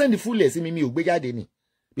 Àwọn èèyàn ti send full ẹ̀ sí mi ò gbé jáde ni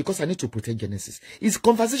because I need to protect Genesis. It's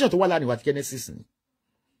conversation tó wà láàrin wa àti Genesis ni.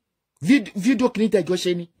 Video kìíní tẹ́jọ́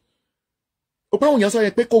ṣe ni. Ó pa àwọn èèyàn sọ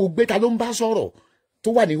yẹn pé kò gbé ta ló ń bá sọ̀rọ̀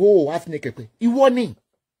tó wà ní hóhó half naked pé ìwọ ni.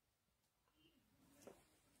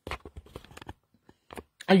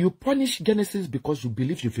 And you punish Genesis because you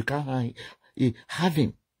believe if you can't have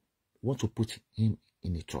him, you want to put him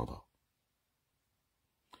in a trouble.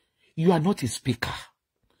 You are not a speaker.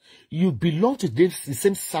 You belong to the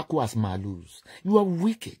same circle as Malus. You are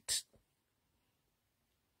wicked.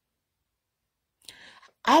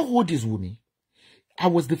 How old is Wunmi? I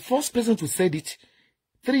was the first person to say it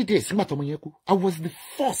 3 days. I was the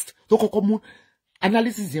first to come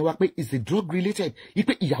analysis is a drug related.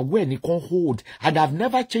 Ipe ìyàwó ẹ̀ nìkan hold, and I've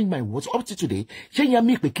never changed my words up to today. Ṣé yẹn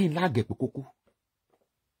mi pé kí n lágẹ̀ pé kókó.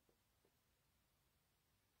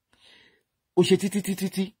 Ó ṣe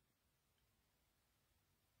títí.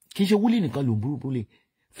 Kì í ṣe wúlì nìkan ló ń burú lè.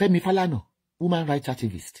 Fẹ́mi Fálànà, woman rights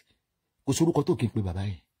activist. Kò sórúkọ tó kí n pè bàbá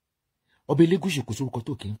yẹn. Ọba Elégùṣì kò sórúkọ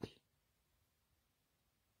tó kí n pè.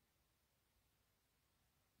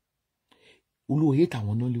 Olóyè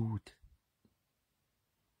tàwọn Nollywood.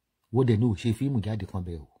 wọ́n dẹ̀ ní ò ṣe fíìmù jáde kan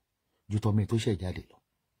bẹ́ẹ̀ o ju tọ́mọ tó ṣẹ̀ jáde lọ.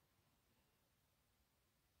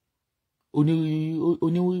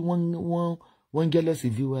 wọ́n jealous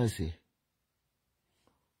viewers ẹ̀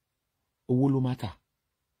owó ló má tà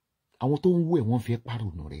àwọn tó ń wú ẹ̀ wọ́n fi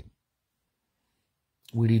pàrọ̀nù rẹ̀ ni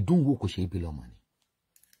wèrè dùn wò kò ṣe é bí lọ́mọ ni.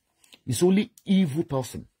 It's only evil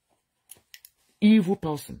person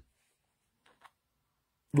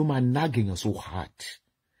ló máa nag èèyàn so hard.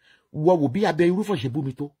 wọ́n wò bí abẹ irúfọ̀ ṣe bú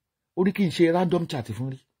mi tó orí kí n ṣe random chat fún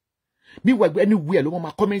rí bí wọ́n ẹgbẹ́ anywhere ló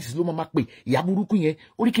máa comments ló máa pè ìyá burúkú yẹn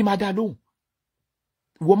orí kí n máa dá lóhùn.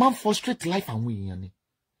 wọ́n máa ń frustrate life àwọn èèyàn ni.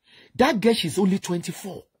 That girl, she's only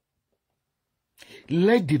 24.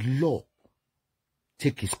 Let the law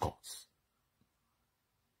take its course.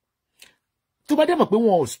 tó bá dé mọ̀ pé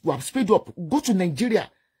wọ́n have speed up, go to Nigeria.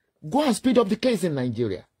 Go and speed up the case in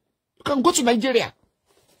Nigeria. You can go to Nigeria.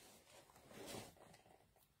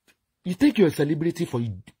 You think you're a celebrity for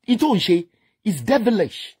it. It's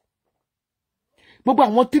devilish. Gbogbo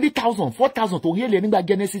àwọn 3,000, 4,000 tó rí èlé nígbà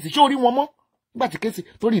Genesis. Ṣé orí wọn mọ́? Nígbà tí kéésì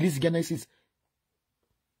tó release Genesis.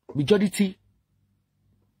 Majority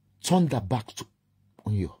turn their back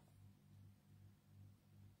on you.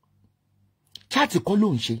 Chat kọ́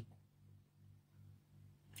ló ń ṣe.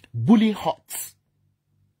 Bullying hurts.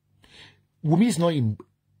 Wumi is not in.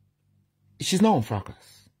 She's not on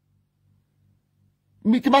fracas.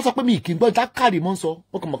 Mi ti máa sọ pé mi kì í gbọ́ já Kàrímọ́ ń sọ.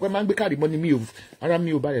 Ó kàn mọ̀ pé máa ń gbé Kàrímọ́ ni mi ò ara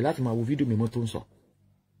mi ò balẹ̀ láti máa wo fídíò mi mọ́ tó ń sọ.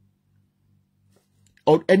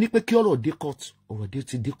 Ẹni pé kí ọ̀rọ̀ dé court, ọ̀rọ̀ dé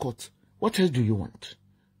ti dé court. What else do you want?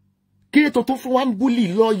 Kí ètò tó fún wa ń bully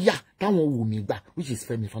lọ́ọ̀yà táwọn Wùmí gbà, which is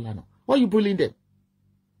Fẹ́mi Fálànà. Why are you bullying them?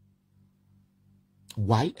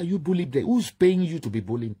 Why are you bullying them? Who's paying you to be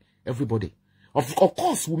bullying everybody? Of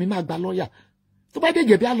course, Wùmí máa gba lọ́ọ̀yà. Tó bá dé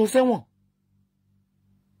jẹ̀bi á lọ sẹ́wọ̀n.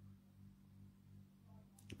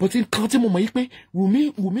 But in county mo mọ̀ yí pé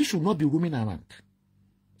Wùmí should not be roaming around.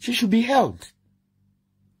 She should be held.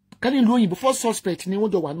 Can you know him before suspect ni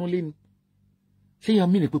wọ́n jọ wà nulẹ̀ ni? Ṣé yẹn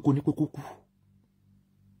mí ni pé kò ní pé kó kú?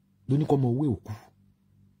 Lóní kọ́ mọ owó òkú.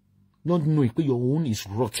 Not know pé your own is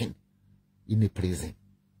rotting in a prison.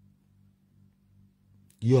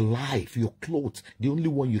 Your life, your clothes, the only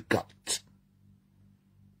one you got.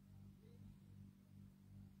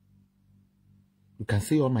 You can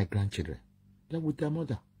see all my grandchildren. They're with their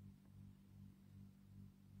mother.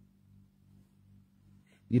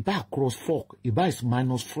 Iba cross fork. Iba is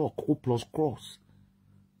minus fork. O plus cross.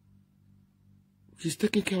 She's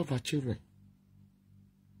taking care of her children.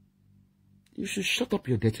 You should shut up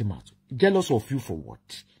your dirty mouth. Jealous of you for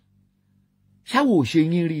what? Ṣáwo ṣe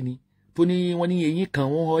yín rí ni? Tó ní wọ́n ní eyín kan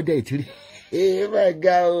wọ́n ọdẹ ìtìrí. My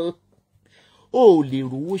God. Ó lè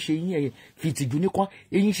rówó ṣe yín ẹ̀yẹ. Fìtìjú ní kan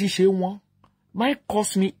eyín ṣíṣe wọn. Mine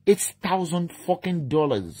cost me $8,000 fucking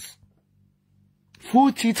dollars.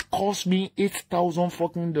 Full teeth cost me $8,000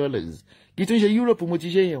 fucking dollars. Kì í tún ṣe Europe mo ti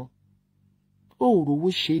ṣe yẹn. Ó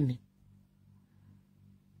rówó ṣe ni.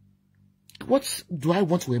 What do I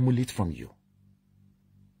want to emulate from you?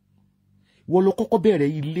 Wọ́n lọ kọ́kọ́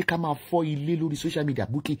bẹ̀rẹ̀ ilé ká máa fọ́ ilé lórí social media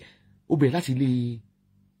búkì. Ó bẹ̀rẹ̀ láti ilé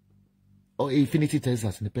Infinity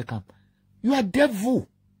Texas ní Peckham. You are devil.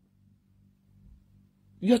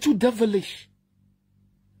 You are too devilish.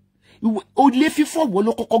 O lé fífọ́ wọ́n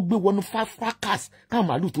lọ kọ́kọ́ gbé wọnú fracas káwọn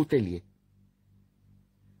màálù tó tẹ̀lé ẹ.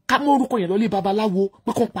 Ká mọ orúkọ yẹn lọ lé babaláwo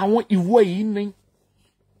pé kàn pa àwọn ìwọ yìí ní.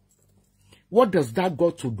 What does that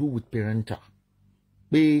got to do with parental?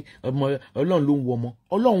 Pé Ọlọ́run ló ń wo ọmọ.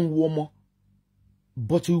 Ọlọ́run wo ọmọ.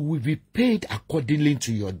 But you will be paid accordingly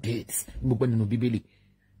to your deeds. Gbogbo nínú Bíbélì.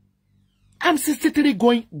 I'm 63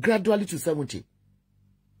 going gradually to 70.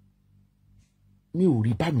 Mi ò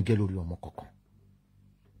rí bá mi gẹ́ lórí ọmọ kankan.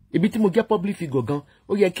 Ibi tí mo jẹ́ public figure gan,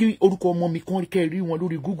 ó yẹ kí orúkọ ọmọ mi kan kẹ́ rí wọn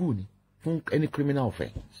lórí Google ni fún any criminal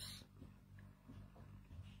offense.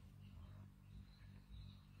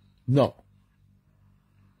 No.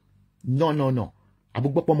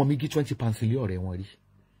 Àbúgbọ́pọ̀ ọmọ mi gí 20 pounds ilé ọ̀rẹ́ wọn rí.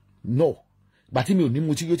 No. Gbà tí mi ò ní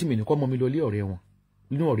mu tí yóò tí mi ní kọ́ ọmọ mi lọ ilé ọ̀rẹ́ wọn.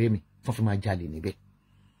 Inú ọ̀rẹ́ mi fún fi máa jalè níbẹ̀.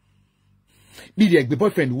 Bí ilé ẹgbẹ́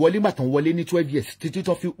boyfriend wọlé gbà tán wọlé ní 12 years títí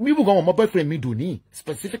tó fi wíwù gan ọmọ boyfriend mi dùn ní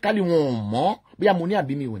specifically wọn mọ́ bí a mo ní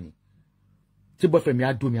àbí mi ò ní. Tí boyfriend mi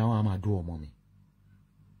á dùn mi àwọn á máa dùn ọmọ mi.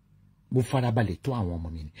 Mo farabalẹ̀ tó àwọn ọmọ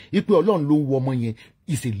mi ni. Ipe Ọlọ́run ló wọ ọmọ yẹn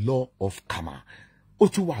is a law of karma. Ó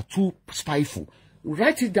tún wà too spiteful.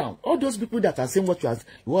 Write it down. All those people that are saying what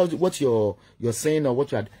you're saying or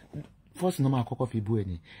what you are first no ma kọ́kọ́ fi bú ẹ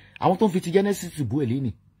ni. Àwọn tó ń fi ti Genesis bú ẹ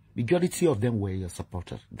lé majority of them were your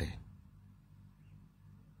supporters then.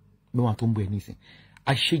 No one tó ń bú ẹ nísìn.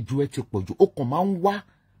 Àṣejù ẹ ti pọ̀ jù. Ó kàn máa ń wá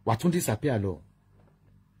wà tún disappear lọ.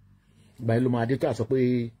 Ìgbà yẹn ló máa dé tó àsọ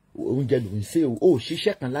pé oúnjẹ ló ń ṣe o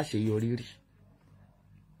ṣiṣẹ́ kan láṣeyọrí rí.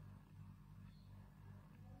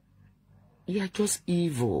 You are just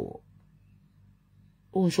evil.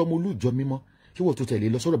 Ó ń ṣọmọ olújọ mímọ́ ṣé wọ́n tó tẹ̀lé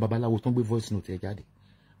lọ sọ́dọ̀ babaláwo tó ń gbé voice note ẹ̀ jáde.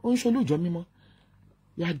 Ó ń ṣọ olújọ mímọ́.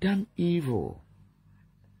 You are damn evil.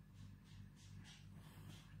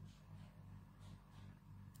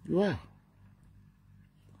 You are.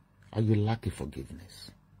 And you lack a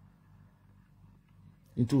forgiveness.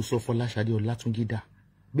 Into so Folashade Olatunji dá.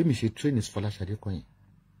 Bí mi ṣe train is Folashade kọ́yìn.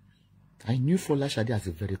 I knew Folashade as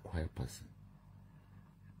a very quiet person.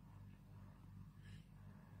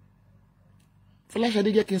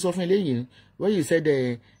 Folashade jẹ́ kí n sọ fún ẹ lẹ́yìn when you said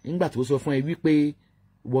ńgbà tó sọ fún ẹ wípé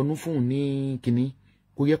wọnú fún ní kíní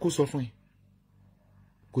kò yẹ kó sọ fún ẹ.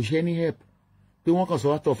 Kò ṣe any help. Pé wọ́n kàn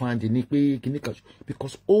sọ out of hand ni pé kíní kan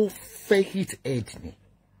because ó fẹ́ hit head ni.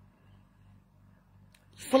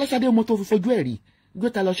 Folashade ọmọ tó fi fojú ẹ̀ rí.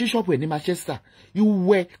 Gbẹ́ta lọ sí ṣọ́ọ̀pù ẹ̀ ní Manchester. You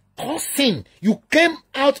were cursing. You came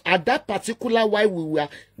out at that particular why we were.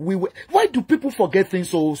 Why do people forget things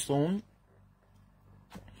so soon?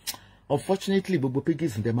 Unfortunately, gbogbo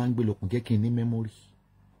pages in the man gbé lókun jẹ́ kí n ní memory.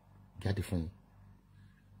 Jáde fún yín.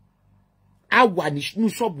 A wà ní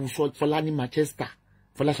ṣọ́ọ̀bù Fọlá ní Manchester.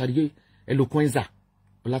 Folashade Eloquenza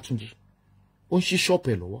Olatunji. Ó ń ṣí ṣọ́ọ̀pù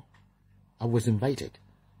ẹ̀ lọ́wọ́. I was invited.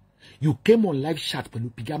 You came on live chat pẹ̀lú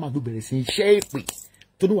pijama ló bẹ̀rẹ̀ sí ṣe èpè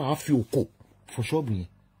tó ní wàá fi òkò for ṣọ́ọ̀bù yẹn.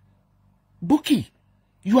 Bukky,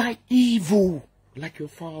 you are evil like your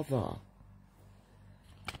father.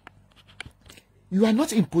 You are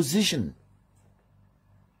not in position.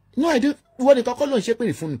 No, I don't. What the talk on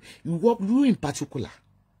ṣépè fún you in particular.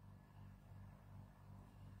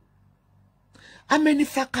 How many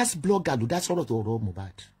fracas blogger do that sort of ọ̀rọ̀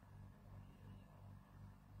Mohbad?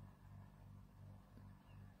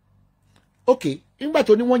 Okay, nígbà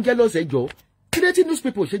tó ní wọ́n jealous ẹjọ́, creating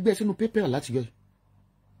newspaper ṣe gbé sínú paper láti yọ.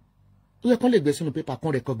 Ó yẹ kán lè gbé sínú paper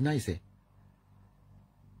kán recognize ẹ.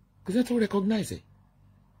 Kò sẹ́ni tó recognize ẹ.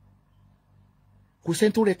 Kò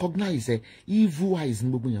sẹ́ni tó recognize ẹ. Evil eyes ní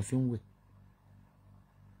gbogbo èèyàn fi ń wẹ̀.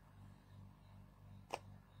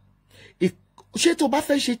 Ṣé tó bá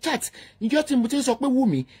fẹ́ ṣe chat, ìjọ́ tí mo ti sọ pé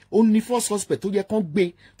Wùmí, ó ní first suspect tó yẹ kán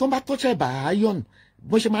gbé, tó bá touch ẹ̀ bá iron.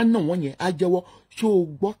 Bó ṣe máa ń nà wọ́n yẹn á jẹ́wọ́ ṣé o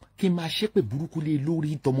gbọ́ kí n máa ṣépè burúkú lé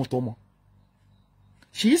lórí tọmọtọmọ.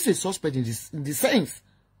 She is a suspect in the sense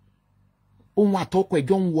ohun àtọkọ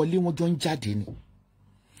ẹjọ́ ń wọlé wọn jọ ń jáde ni.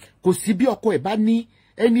 Kò sí bí ọkọ ẹ̀ bá ní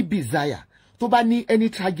any desire tó bá ní any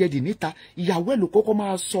tragedy níta ìyàwó ẹ̀ ló kọ́kọ́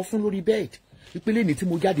máa sọ fún lórí bed ìpele ní tí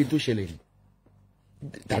mo jáde tó ṣẹlẹ̀ ni.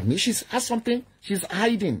 That means she has something she's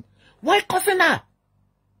hiding. Why cussing her?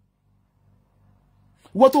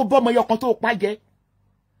 Wọ́n tó bọ́ ọmọ ẹyọ kan tó pa jẹ.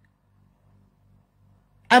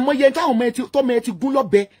 Àmọye táwọn ọmọ ẹ ti gún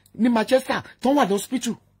lọ́bẹ ní Manchester tó wà ní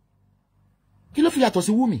hospital. Kí ló fi yàtọ̀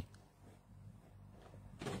sí Wùmí?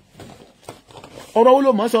 Ọ̀rọ̀ wo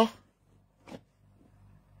ló mọ̀ sọ?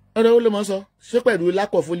 Ọ̀rọ̀ wo ló mọ̀ sọ? Ṣé pẹ̀lú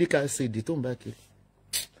lack of folic acid tó ń bá kiri?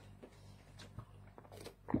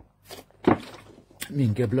 Mi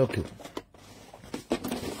ń gẹ blọ́ọ̀kì o.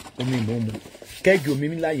 Omi ìmọ̀ ọmọ. Kẹ́gì omi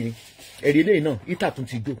mi láyé. Ẹ̀rí eléyìí náà, ìtà tún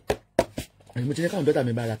ti jó. Mo ti ní káwọn dọ́tà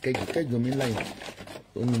mi bá ra kẹ́gì omi láyé.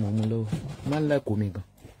 Omi ìmọ̀ ọmọ lọ́wọ́. Máa ń like omi gan.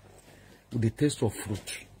 With the taste of fruit.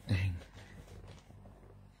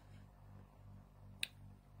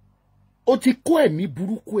 Ó ti kó ẹ̀mí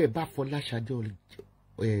burúkú ẹ̀ bá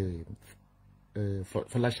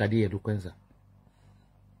Folashade Eloquenza.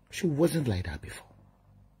 She wasn't like that before.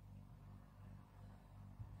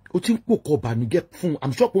 Ó ti ń pòkọ̀ bànújẹ́ fún.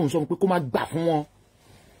 I'm sure pé òun sọ pé kó má gbà fún wọn.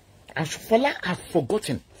 Fola has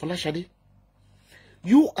forgotten. Folashade,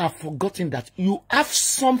 you have forgotten that you have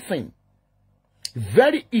something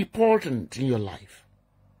very important in your life.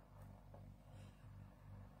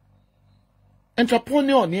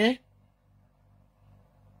 Entrepreneur ni ẹ́.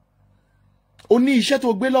 Ó ní iṣẹ́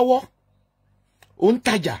tó gbé lọ́wọ́. Ó ń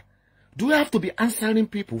tajà. Do you have to be answering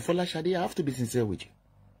people? Folashade, I have to be sincere with you.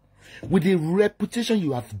 With the reputation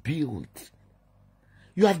you have built.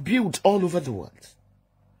 You have built all over the world.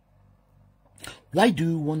 Why do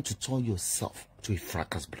you want to turn yourself to a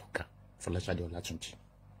fracas blogger? Folashade Olatunji.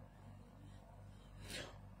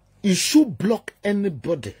 You should block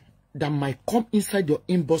anybody that might come inside your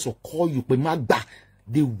inbox or call you.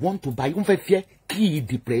 They want to buy you. Fear key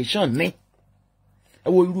depression. Ne? I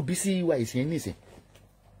will be see why is anything.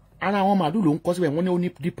 And I want to do cause when only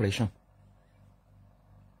depression.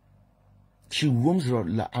 She roams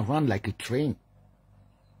around like a train.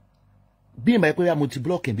 Be my prayer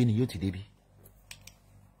multi-block and be in you today.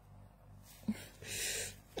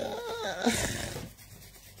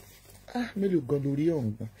 Maybe you got to the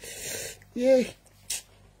young. Yeah.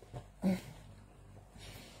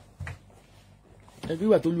 ẹbí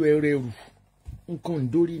wà tó lu ẹrẹ ẹrù nǹkan ń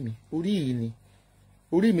dórí mi orí yìí ni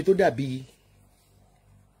orí mi tó dàbí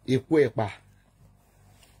èpo ẹ̀pà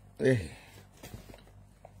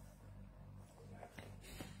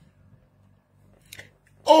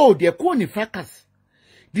oh dẹ̀ kúrò ní fracas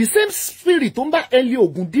the same spirit tó ń bá ẹlẹ́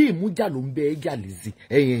ogun dí ìmújà ló ń bẹ ẹjà lèzi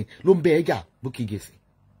ló ń bẹ ẹjà Bukky Jesse.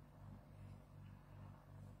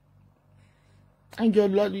 And your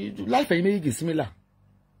life and marriage is similar.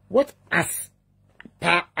 What as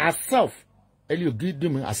per herself, Elio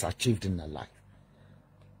Gidim has achieved in her life.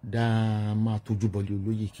 Dama tojú bọ́lí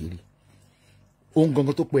olóyè kiri. Ohun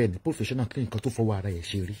gangan tó pẹ́ ẹni professional kí nǹkan tó fọwọ́ ara ẹ̀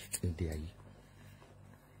ṣe rí ìdí ayé.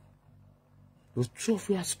 The two of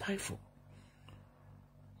you aspire for.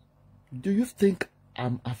 Do you think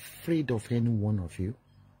I'm afraid of any one of you?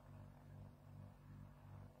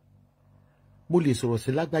 Mo lè sọ̀rọ̀ sí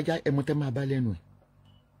lágbájá ẹmọ́tẹ́ máa bá lẹ́nu ẹ̀.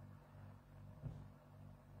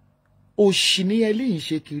 Òṣì ní ẹlẹ́yìn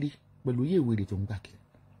ṣe kiri pẹ̀lú iye ìwèrè tó ń gbà kiri.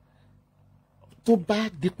 Tó bá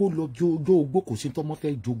dípò lọ jó ogbó kò sí tọ́mọ́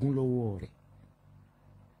fẹ́ jogún lọ́wọ́ rẹ̀.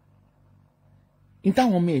 Ní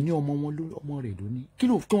táwọn ọmọ ẹ̀ ní ọmọ rẹ̀ lónìí. Kí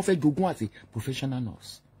wọ́n fẹ́ jogún àti professional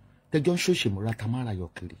nurse. Tẹjọ́ ń ṣòṣè mọ́ra tamara yọ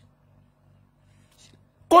kiri.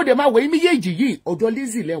 Kó dẹ̀ máa wẹ̀ méjèèjì yìí ọ̀dọ̀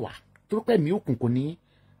Lizzy lẹ́wà tó pẹ́ mi òkùnkùn ní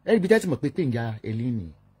ẹ̀rí bí tẹ́tí mọ̀ pé ń ja ẹ̀lí ni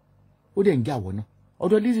ó dẹ̀ ń jà wọ̀ náà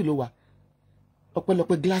ọ̀dọ̀ Lizzy ló wà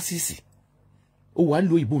ọ̀pẹ̀lọpẹ̀ glasses ó wà ń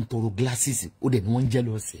lo ìbò ń tọrọ glasses ó dẹ̀ ni wọ́n ń jẹ́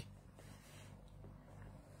lọ́sẹ̀.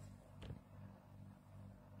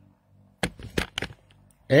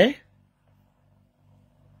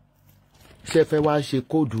 Ṣé fẹ́ wá ṣe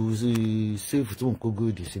kóòdù save tó ń kó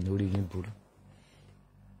góòdì sí ní orí yín burú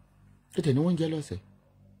ó dẹ̀ ni wọ́n ń jẹ́ lọ́sẹ̀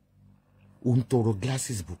ó ń tọrọ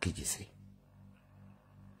glasses Bukky Jesse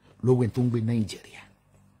lọ́wọ́ ẹni tó ń gbé Nàìjíríà.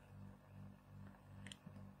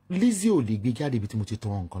 Lizzy ò lè gbé jáde ibi tí mo ti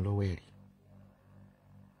tọrọ nǹkan lọ́wọ́ ẹ̀ rí.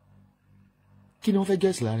 Kí ni wọ́n fẹ́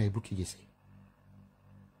gẹ̀ẹ́sì lára ẹ̀ Bukky Jesse?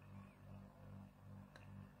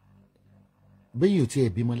 Bẹ́ẹ̀ ò tí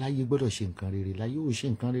ẹ̀ bímọ láyé gbọ́dọ̀ ṣe nǹkan rere láyé ò ṣe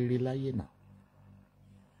nǹkan rere láyé náà.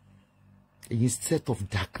 Èyí set of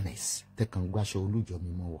darkness tẹ̀kàn gbàṣọ olújọ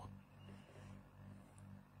mi mọ́ wọ̀.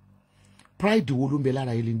 Pride wo ló ń bẹ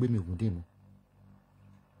lára ilé ń gbé mi ògùn dé mu?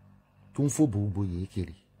 Tó ń fò bòbò yìí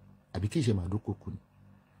kiri àbí kí ìṣe màdókò kù ni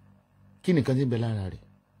kí nìkan tí ń bẹ lára rẹ̀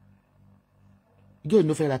ìjọ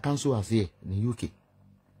ló fẹ́ ra council house ẹ̀ ní UK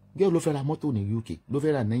ìjọ ló fẹ́ ra mọ́tò ní UK ló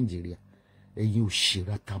fẹ́ ra Nàìjíríà ẹ̀yin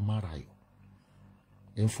òṣèré tamara yọ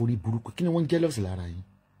ẹ̀ ń forí burúkú kí ni wọ́n ń jealous lára yín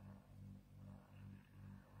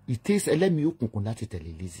ìtẹ́sí ẹlẹ́mìí òkùnkùn láti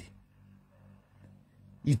tẹ̀lé Lizzy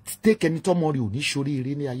ìtẹ́kẹ́ni tọ́mọ rẹ̀ ò ní sórí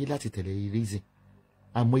eré ní ayé láti tẹ̀lé Lizzy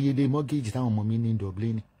àmọ́yẹlé mọ́gẹ́jì táwọn ọmọ mi ní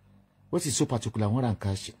Dublin ni. What is so particular wọ́n ra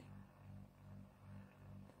nǹkan ṣe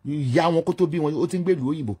ìyá wọn kó tó bí wọn ó ti ń gbèlú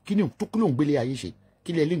òyìnbó kí ni tó kúlò ń gbélé ayé ṣe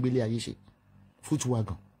kí lè lè ń gbélé ayé ṣe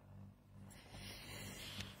Footwagon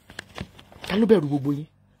ta ló bẹ̀rù gbogbo yín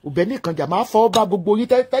òbẹ̀ nìkan jà máa fọ́ bá gbogbo yín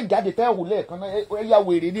tẹ́ jáde tẹ́ hù lẹ́ẹ̀kan náà ẹ̀yà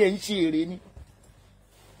wèrè ní ẹ̀yìn sí èrè ni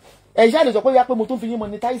ẹ̀yà lè sọ pé yá pé mo tún fi yín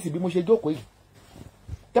monetize bí mo ṣe jókòó yìí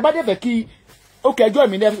tẹ́ bá dẹ̀ fẹ́ kí ó kẹjọ́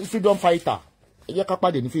mi ní freedom fighter ẹ jẹ́ ká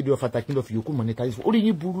pàdé ní freedom fighter kí n lọ fi yòókù monetize orí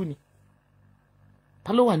yín burú ni.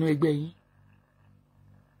 Ta ló wà ní ẹgbẹ́ yín?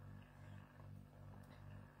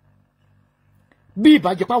 Bí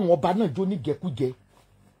ìbàjẹ́ pé àwọn ọba náà jó ní gẹ̀kújẹ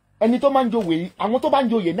ẹni tó máa ń joyè àwọn tó bá ń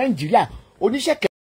joyè Nàìjíríà oníṣẹ́